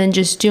friend and then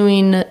just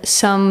doing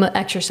some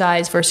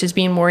exercise versus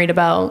being worried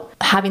about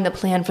having the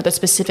plan for the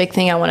specific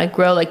thing I want to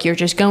grow. Like you're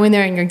just going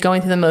there and you're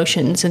going through the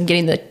motions and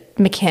getting the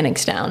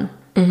mechanics down.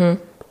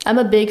 Mm-hmm. I'm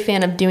a big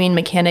fan of doing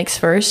mechanics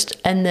first,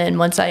 and then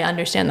once I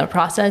understand the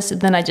process,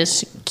 then I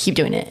just keep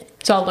doing it.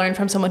 So I'll learn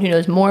from someone who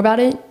knows more about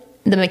it,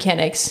 the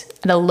mechanics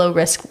at a low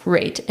risk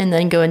rate, and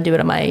then go and do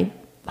it at my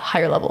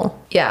higher level.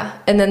 Yeah,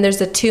 and then there's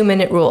the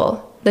 2-minute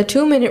rule. The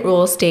 2-minute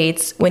rule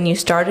states when you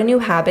start a new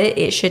habit,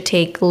 it should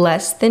take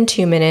less than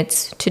 2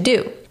 minutes to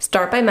do.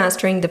 Start by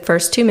mastering the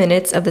first 2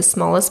 minutes of the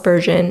smallest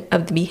version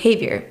of the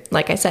behavior.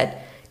 Like I said,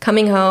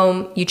 coming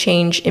home, you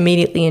change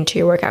immediately into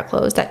your workout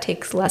clothes. That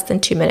takes less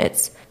than 2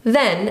 minutes.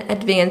 Then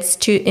advance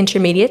to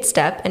intermediate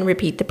step and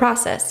repeat the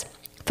process,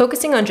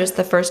 focusing on just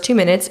the first 2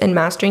 minutes and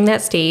mastering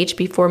that stage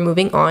before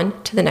moving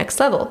on to the next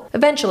level.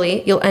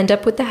 Eventually, you'll end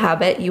up with the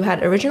habit you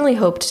had originally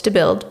hoped to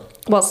build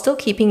while still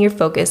keeping your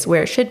focus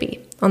where it should be,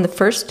 on the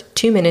first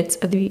 2 minutes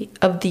of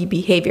the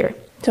behavior.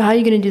 So how are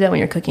you going to do that when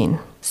you're cooking?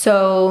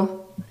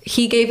 So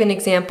he gave an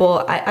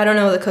example. I don't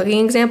know the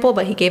cooking example,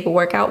 but he gave a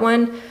workout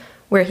one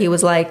where he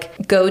was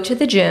like, go to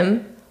the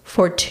gym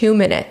for 2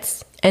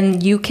 minutes.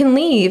 And you can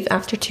leave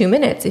after 2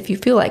 minutes if you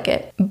feel like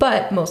it.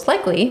 But most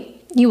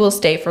likely, you will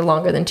stay for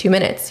longer than 2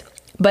 minutes.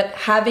 But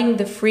having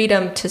the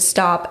freedom to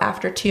stop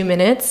after 2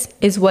 minutes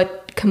is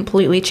what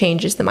completely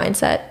changes the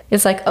mindset.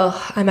 It's like,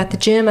 oh, I'm at the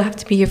gym. I have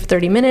to be here for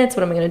 30 minutes.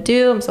 What am I going to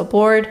do? I'm so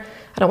bored.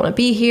 I don't want to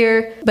be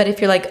here. But if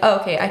you're like,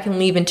 oh, okay, I can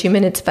leave in 2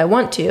 minutes if I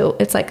want to,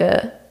 it's like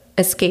a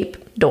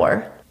escape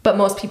door. But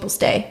most people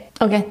stay.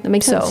 Okay, that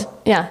makes sense.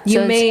 Yeah.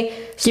 You may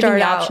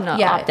start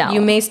out. You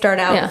may start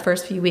out the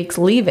first few weeks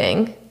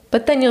leaving.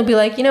 But then you'll be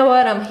like, you know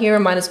what? I'm here.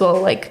 Might as well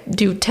like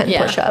do 10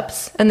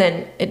 push-ups. And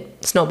then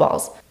it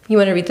snowballs. You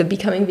want to read the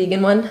becoming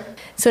vegan one?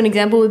 So an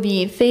example would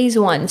be phase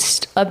 1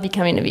 of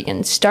becoming a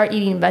vegan. Start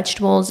eating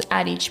vegetables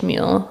at each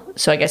meal.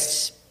 So I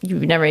guess you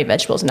never ate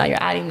vegetables and now you're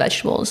adding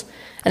vegetables.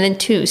 And then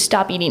 2,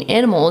 stop eating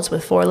animals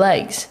with 4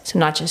 legs. So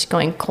not just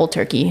going cold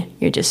turkey.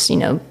 You're just,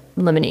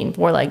 eliminating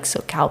 4 legs.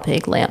 So cow,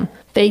 pig, lamb.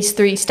 Phase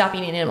 3, stop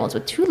eating animals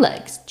with 2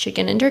 legs.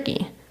 Chicken and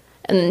turkey.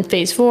 And then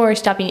phase 4,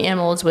 stopping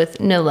animals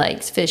with no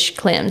legs, fish,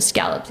 clams,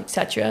 scallops,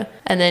 etc.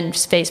 And then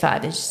phase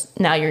 5 is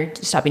now you're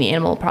stopping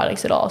animal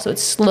products at all. So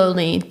it's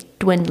slowly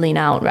dwindling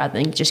out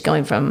rather than just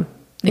going from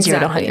 0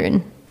 to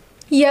 100.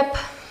 Yep.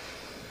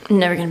 I'm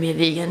never going to be a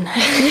vegan.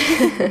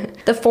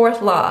 The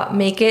 4th law,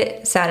 make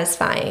it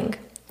satisfying.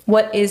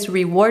 What is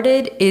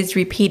rewarded is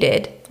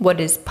repeated.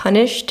 What is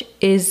punished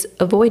is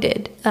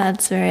avoided.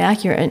 That's very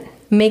accurate.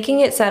 Making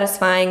it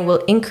satisfying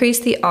will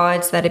increase the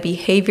odds that a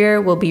behavior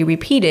will be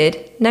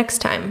repeated next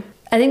time.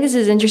 I think this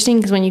is interesting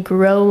because when you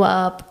grow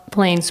up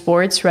playing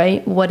sports,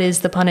 right, what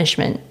is the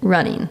punishment?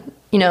 Running,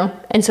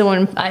 And so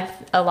when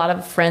a lot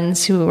of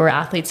friends who are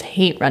athletes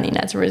hate running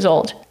as a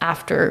result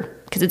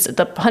because it's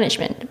the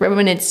punishment.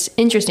 When it's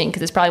interesting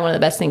because it's probably one of the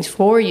best things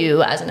for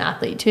you as an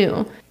athlete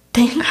too.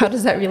 How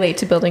does that relate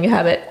to building a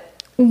habit?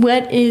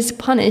 What is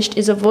punished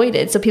is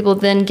avoided. So people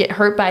then get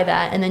hurt by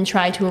that and then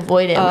try to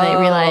avoid it when they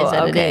realize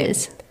that it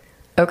is.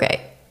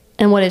 Okay.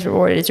 And what is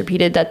rewarded is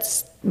repeated.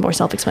 That's more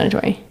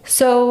self-explanatory.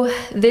 So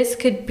this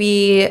could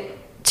be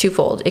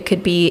twofold. It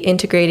could be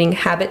integrating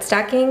habit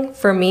stacking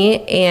for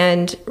me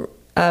and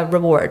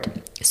reward.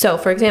 So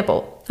for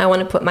example, I want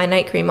to put my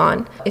night cream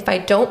on. If I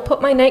don't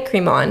put my night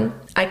cream on,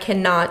 I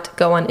cannot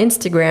go on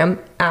Instagram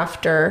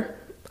after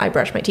I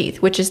brush my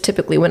teeth, which is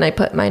typically when I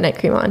put my night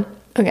cream on.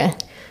 Okay.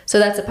 So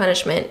that's a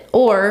punishment.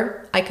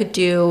 Or I could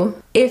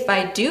if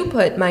I do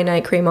put my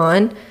night cream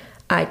on,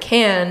 I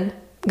can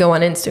go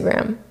on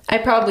Instagram. I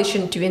probably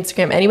shouldn't do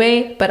Instagram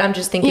anyway, but I'm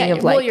just thinking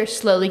of well, you're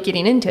slowly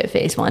getting into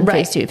phase 1,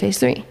 right. Phase 2, phase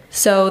 3.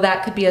 So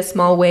that could be a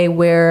small way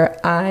where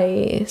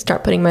I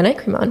start putting my night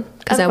cream on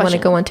because I want to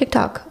go on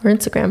TikTok or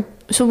Instagram.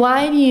 So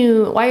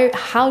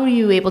how are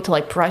you able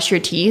to brush your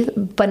teeth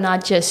but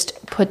not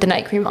just put the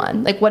night cream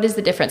on? What is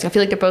the difference? I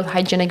feel like they're both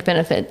hygienic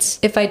benefits.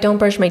 If I don't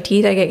brush my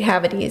teeth, I get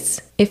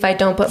cavities. If I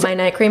don't put my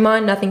night cream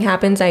on, nothing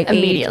happens. I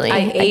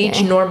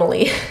age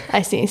normally.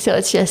 I see. So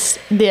it's just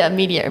the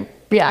immediate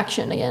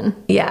reaction again.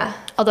 Yeah.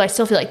 Although I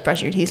still feel like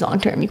brushing your teeth long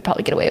term, you could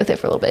probably get away with it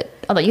for a little bit.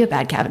 Although you have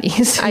bad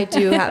cavities. I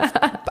do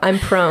have. I'm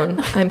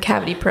prone. I'm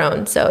cavity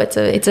prone. So it's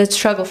a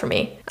struggle for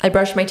me. I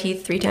brush my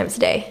teeth 3 times a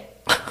day.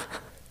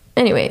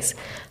 Anyways,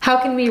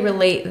 how can we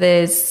relate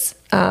this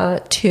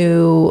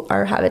to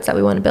our habits that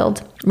we want to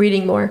build?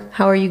 Reading more.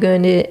 How are you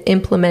going to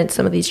implement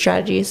some of these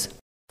strategies?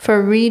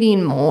 For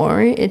reading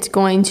more, it's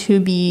going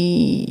to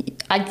be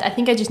I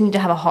think I just need to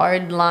have a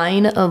hard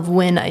line of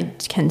when I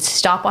can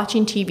stop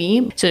watching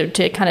TV. So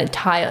to kind of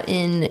tie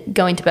in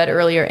going to bed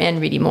earlier and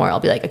reading more,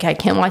 I'll be like, okay, I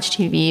can't watch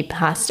TV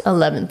past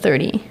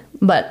 11:30.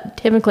 But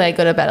typically I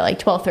go to bed at like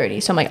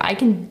 12:30. So I'm like, I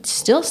can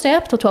still stay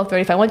up till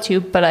 12:30 if I want to,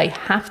 but I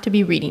have to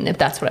be reading if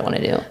that's what I want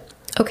to do.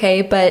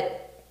 Okay,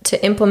 but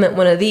to implement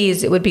one of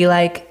these, it would be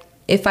like,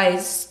 if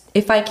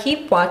I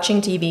keep watching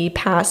TV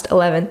past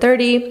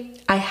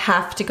 11:30, I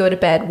have to go to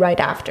bed right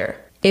after.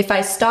 If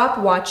I stop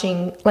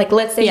watching, like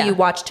let's say you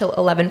watch till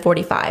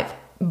 11:45,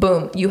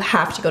 boom, you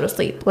have to go to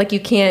sleep. Like you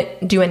can't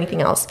do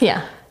anything else.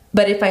 Yeah.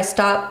 But if I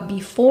stop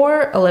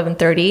before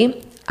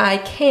 11:30, I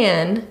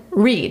can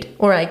read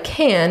or I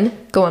can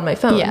go on my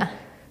phone. Yeah.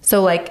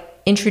 So like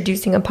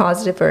introducing a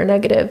positive or a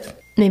negative.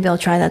 Maybe I'll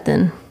try that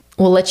then.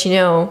 We'll let you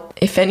know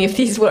if any of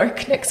these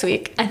work next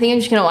week. I think I'm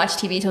just going to watch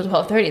TV till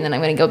 12:30 and then I'm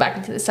going to go back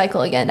into the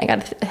cycle again.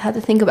 I have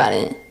to think about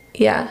it.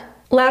 Yeah.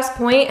 Last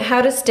point,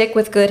 how to stick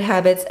with good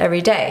habits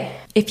every day.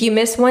 If you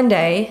miss one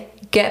day,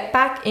 get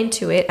back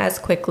into it as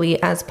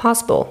quickly as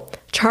possible.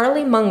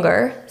 Charlie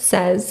Munger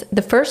says,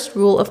 the first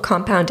rule of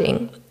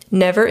compounding,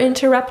 never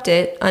interrupt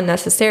it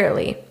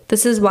unnecessarily.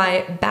 This is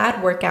why bad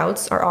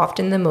workouts are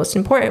often the most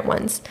important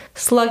ones.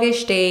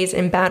 Sluggish days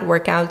and bad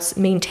workouts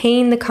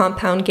maintain the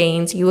compound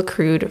gains you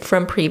accrued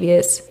from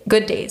previous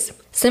good days.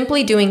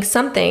 Simply doing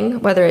something,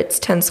 whether it's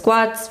 10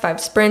 squats,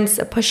 5 sprints,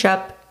 a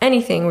push-up,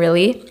 anything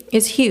really,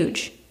 is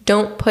huge.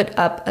 Don't put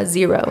up a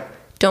 0.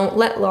 Don't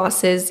let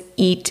losses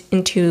eat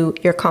into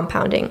your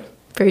compounding.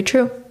 Very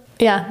true.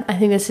 Yeah, I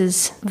think this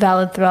is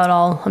valid throughout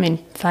all. I mean,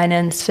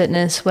 finance,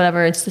 fitness,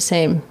 whatever, it's the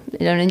same.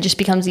 And it just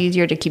becomes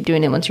easier to keep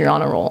doing it once you're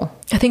on a roll.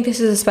 I think this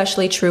is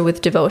especially true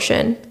with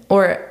devotion,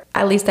 or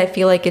at least I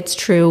feel like it's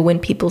true when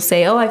people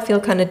say, oh, I feel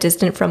kind of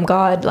distant from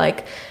God.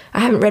 Like, I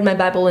haven't read my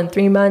Bible in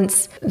 3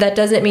 months. That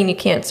doesn't mean you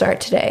can't start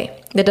today.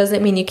 That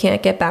doesn't mean you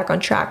can't get back on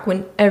track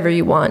whenever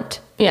you want.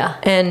 Yeah.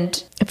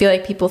 And I feel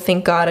like people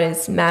think God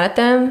is mad at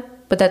them,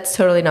 but that's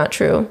totally not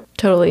true.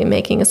 Totally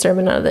making a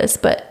sermon out of this,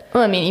 but...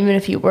 Well, I mean, even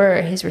if he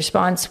were, his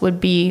response would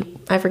be,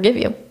 I forgive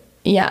you.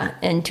 Yeah,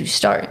 and to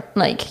start.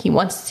 Like, he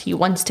wants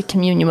to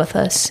commune with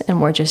us,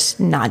 and we're just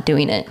not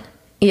doing it.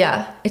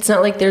 Yeah, it's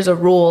not like there's a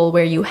rule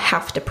where you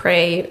have to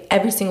pray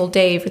every single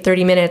day for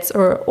 30 minutes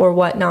or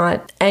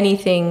whatnot.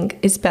 Anything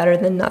is better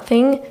than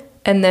nothing.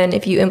 And then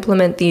if you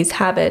implement these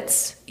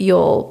habits,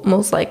 you'll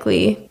most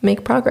likely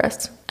make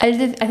progress. I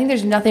think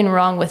there's nothing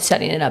wrong with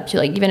setting it up to,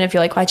 like, even if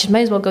you're like, well, I just might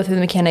as well go through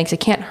the mechanics. It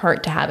can't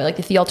hurt to have it. Like,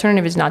 if the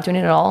alternative is not doing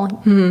it at all,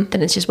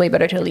 then it's just way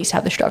better to at least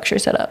have the structure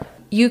set up.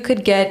 You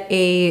could get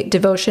a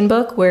devotion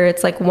book where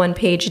it's like 1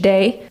 page a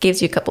day,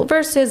 gives you a couple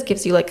verses,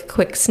 gives you like a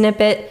quick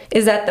snippet.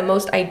 Is that the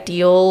most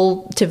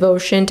ideal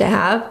devotion to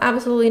have?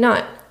 Absolutely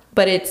not.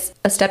 But it's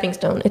a stepping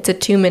stone. It's a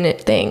 2-minute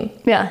thing.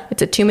 Yeah.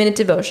 It's a 2-minute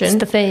devotion. It's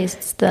the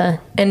phase.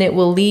 And it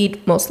will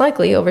lead, most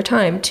likely, over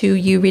time to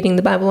you reading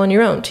the Bible on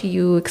your own, to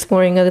you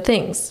exploring other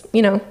things,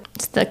 you know.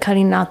 It's the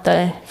cutting out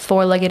the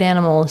 4-legged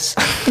animals.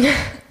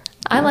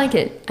 I like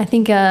it. I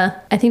think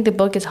the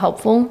book is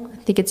helpful. I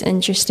think it's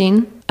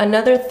interesting.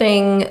 Another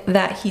thing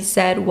that he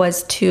said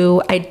was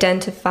to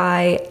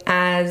identify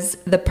as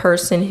the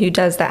person who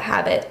does that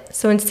habit.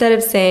 So instead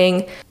of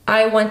saying,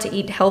 I want to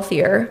eat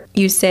healthier,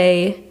 you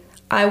say,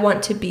 I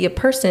want to be a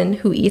person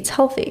who eats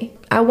healthy.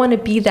 I want to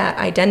be that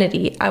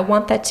identity. I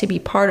want that to be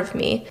part of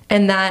me.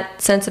 And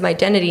that sense of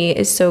identity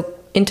is so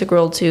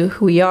integral to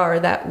who we are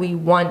that we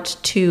want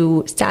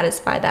to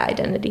satisfy that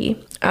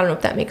identity. I don't know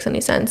if that makes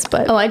any sense,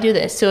 but... Oh, I do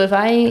this. So if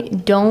I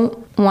don't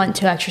want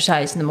to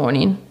exercise in the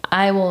morning,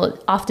 I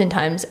will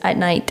oftentimes at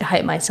night to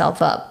hype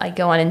myself up. I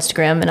go on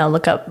Instagram and I'll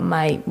look up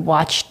my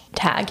watch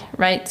tag,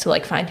 right? So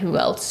like find who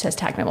else has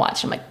tagged my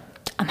watch. I'm like,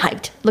 I'm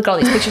hyped. Look at all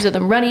these pictures of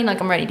them running. Like,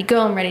 I'm ready to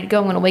go. I'm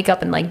going to wake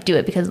up and like do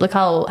it because look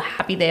how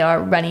happy they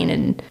are running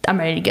and I'm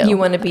ready to go. You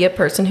want to be a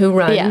person who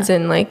runs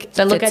and like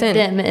so I look at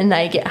them and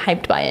I get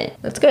hyped by it.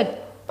 That's good.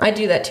 I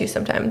do that too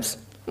sometimes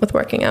with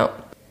working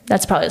out.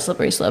 That's probably a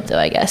slippery slope though,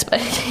 I guess.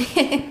 But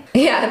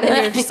yeah, and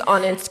then you're just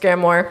on Instagram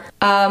more.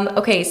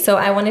 Okay, so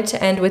I wanted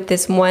to end with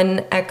this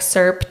one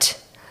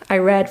excerpt I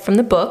read from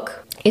the book.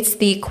 It's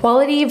the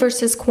quality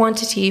versus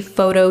quantity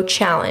photo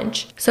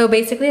challenge. So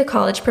basically a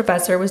college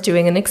professor was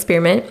doing an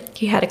experiment.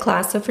 He had a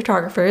class of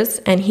photographers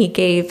and he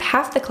gave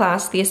half the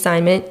class the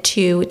assignment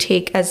to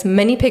take as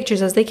many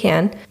pictures as they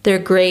can. Their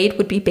grade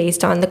would be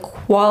based on the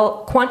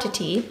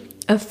quantity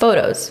of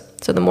photos.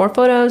 So the more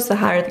photos, the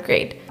higher the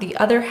grade. The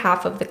other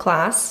half of the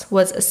class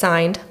was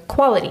assigned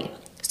quality.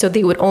 So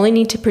they would only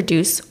need to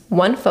produce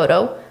 1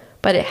 photo,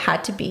 but it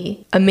had to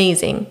be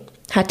amazing.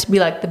 Had to be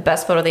like the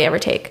best photo they ever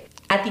take.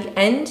 At the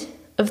end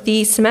of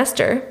the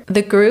semester,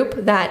 the group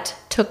that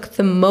took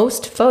the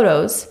most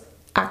photos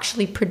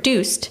actually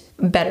produced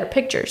better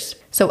pictures.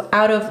 So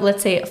out of,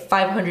 let's say,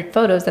 500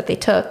 photos that they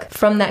took,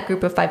 from that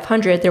group of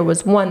 500, there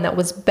was one that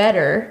was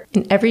better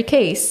in every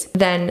case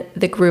than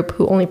the group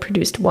who only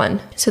produced 1.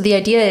 So the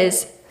idea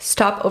is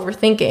stop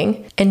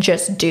overthinking and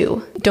just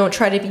do. Don't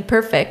try to be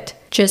perfect.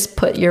 Just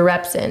put your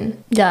reps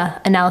in. Yeah,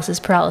 analysis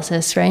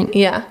paralysis, right?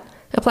 Yeah.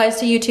 Applies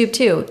to YouTube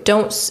too.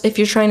 If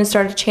you're trying to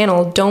start a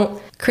channel,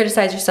 don't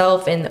criticize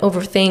yourself and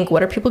overthink.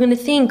 What are people going to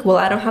think? Well,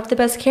 I don't have the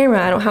best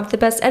camera. I don't have the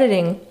best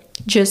editing.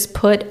 Just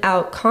put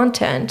out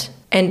content,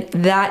 and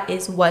that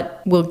is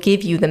what will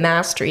give you the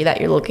mastery that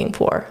you're looking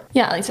for.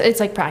 Yeah, it's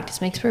like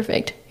practice makes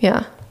perfect.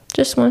 Yeah,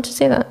 just wanted to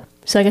say that.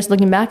 So I guess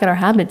looking back at our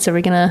habits, so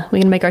we're gonna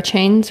make our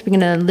change. We're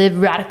gonna live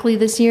radically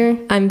this year.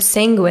 I'm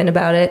sanguine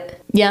about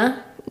it.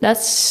 Yeah,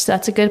 that's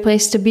a good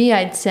place to be,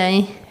 I'd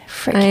say.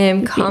 I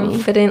am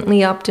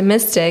confidently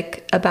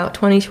optimistic about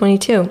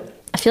 2022.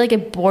 I feel like a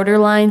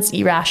borderlines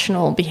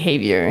irrational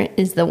behavior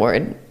is the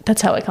word.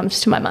 That's how it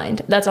comes to my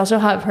mind. That's also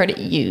how I've heard it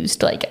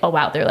used. Like, oh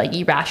wow, they're like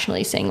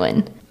irrationally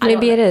sanguine.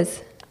 Maybe it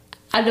is.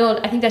 I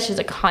think that's just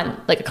a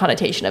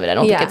connotation of it. I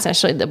don't think it's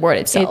necessarily the word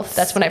itself.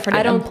 That's when I've heard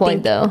it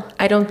employed, though.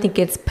 I don't think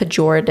it's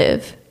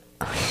pejorative.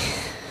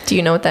 Do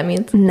you know what that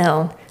means?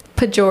 No.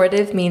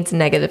 Pejorative means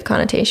negative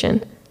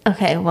connotation.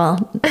 Okay, well,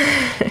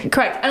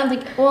 correct. I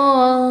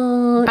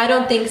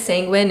don't think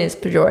sanguine is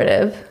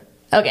pejorative.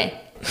 Okay.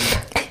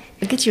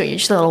 Look at you. You're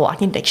just a little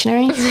walking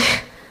dictionary.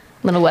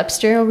 Little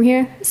Webster over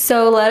here.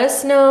 So let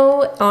us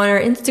know on our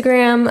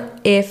Instagram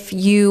if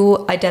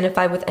you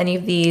identify with any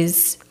of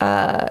these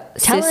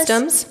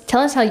systems.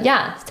 Tell us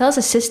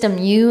a system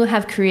you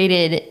have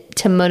created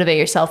to motivate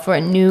yourself for a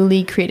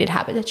newly created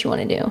habit that you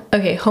want to do.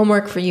 Okay,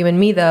 homework for you and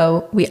me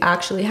though. We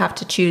actually have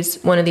to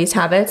choose one of these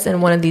habits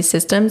and one of these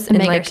systems and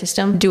make our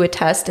system. Do a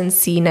test and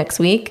see next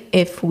week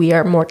if we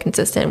are more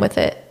consistent with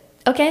it.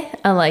 Okay,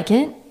 I like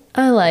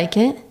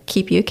it.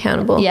 Keep you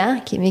accountable.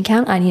 Yeah, keep me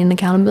accountable. I need an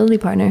accountability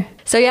partner.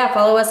 So yeah,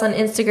 follow us on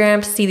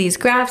Instagram to see these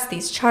graphs,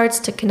 these charts,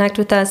 to connect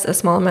with us, a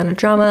small amount of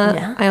drama.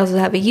 Yeah. I also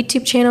have a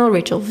YouTube channel,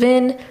 Rachel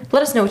Vin.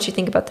 Let us know what you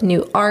think about the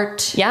new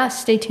art. Yeah,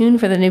 stay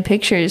tuned for the new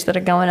pictures that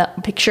are going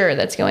up. Picture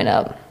that's going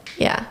up.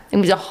 Yeah. It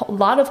was a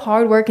lot of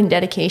hard work and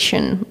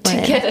dedication.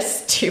 To get a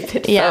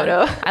stupid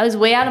photo. I was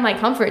way out of my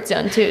comfort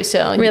zone too,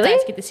 so really? You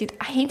guys get to see.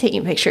 I hate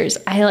taking pictures.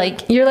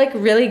 You're like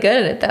really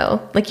good at it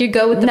though. Like you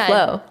go with the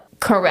flow.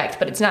 Correct,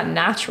 but it's not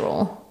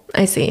natural.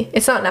 I see.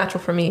 It's not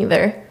natural for me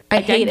either. I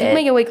hate it.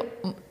 Make it wake.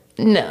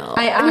 No.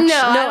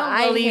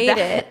 I hate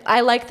it. I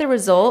like the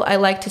result. I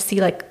like to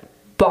see like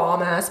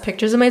bomb ass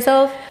pictures of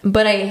myself,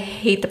 but I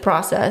hate the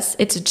process.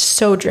 It's just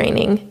so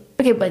draining.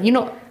 Okay, but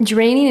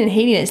draining and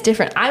hating is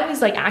different. I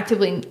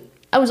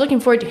was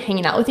looking forward to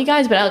hanging out with you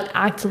guys, but I was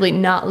actively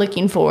not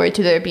looking forward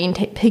to there being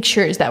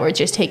pictures that were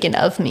just taken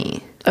of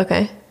me.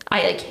 Okay.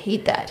 I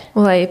hate that.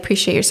 Well, I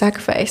appreciate your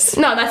sacrifice.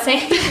 No, I'm not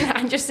saying.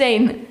 I'm just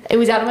saying it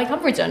was out of my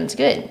comfort zone. It's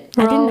good.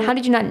 How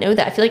did you not know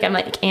that? I feel like I'm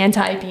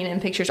anti being in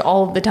pictures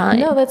all of the time.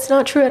 No, that's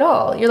not true at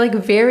all. You're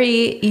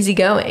very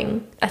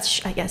easygoing.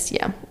 I guess,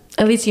 yeah.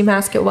 At least you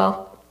mask it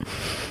well.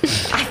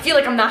 I feel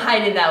like I'm not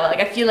hiding that well.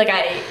 I feel like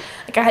I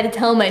had to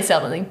tell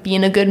myself, be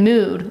in a good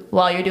mood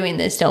while you're doing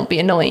this. Don't be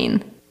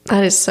annoying.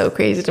 That is so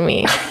crazy to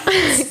me.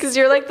 Because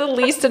you're the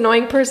least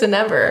annoying person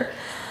ever.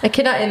 I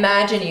cannot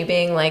imagine you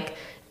being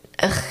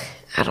ugh,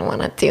 I don't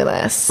want to do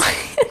this.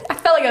 I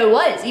felt like I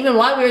was, even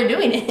while we were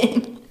doing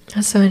it.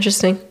 That's so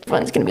interesting.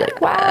 Everyone's going to be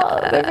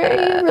wow,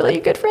 they're really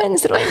good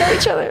friends that don't know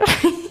each other.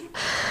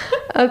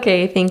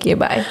 Okay, thank you.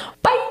 Bye.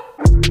 Bye.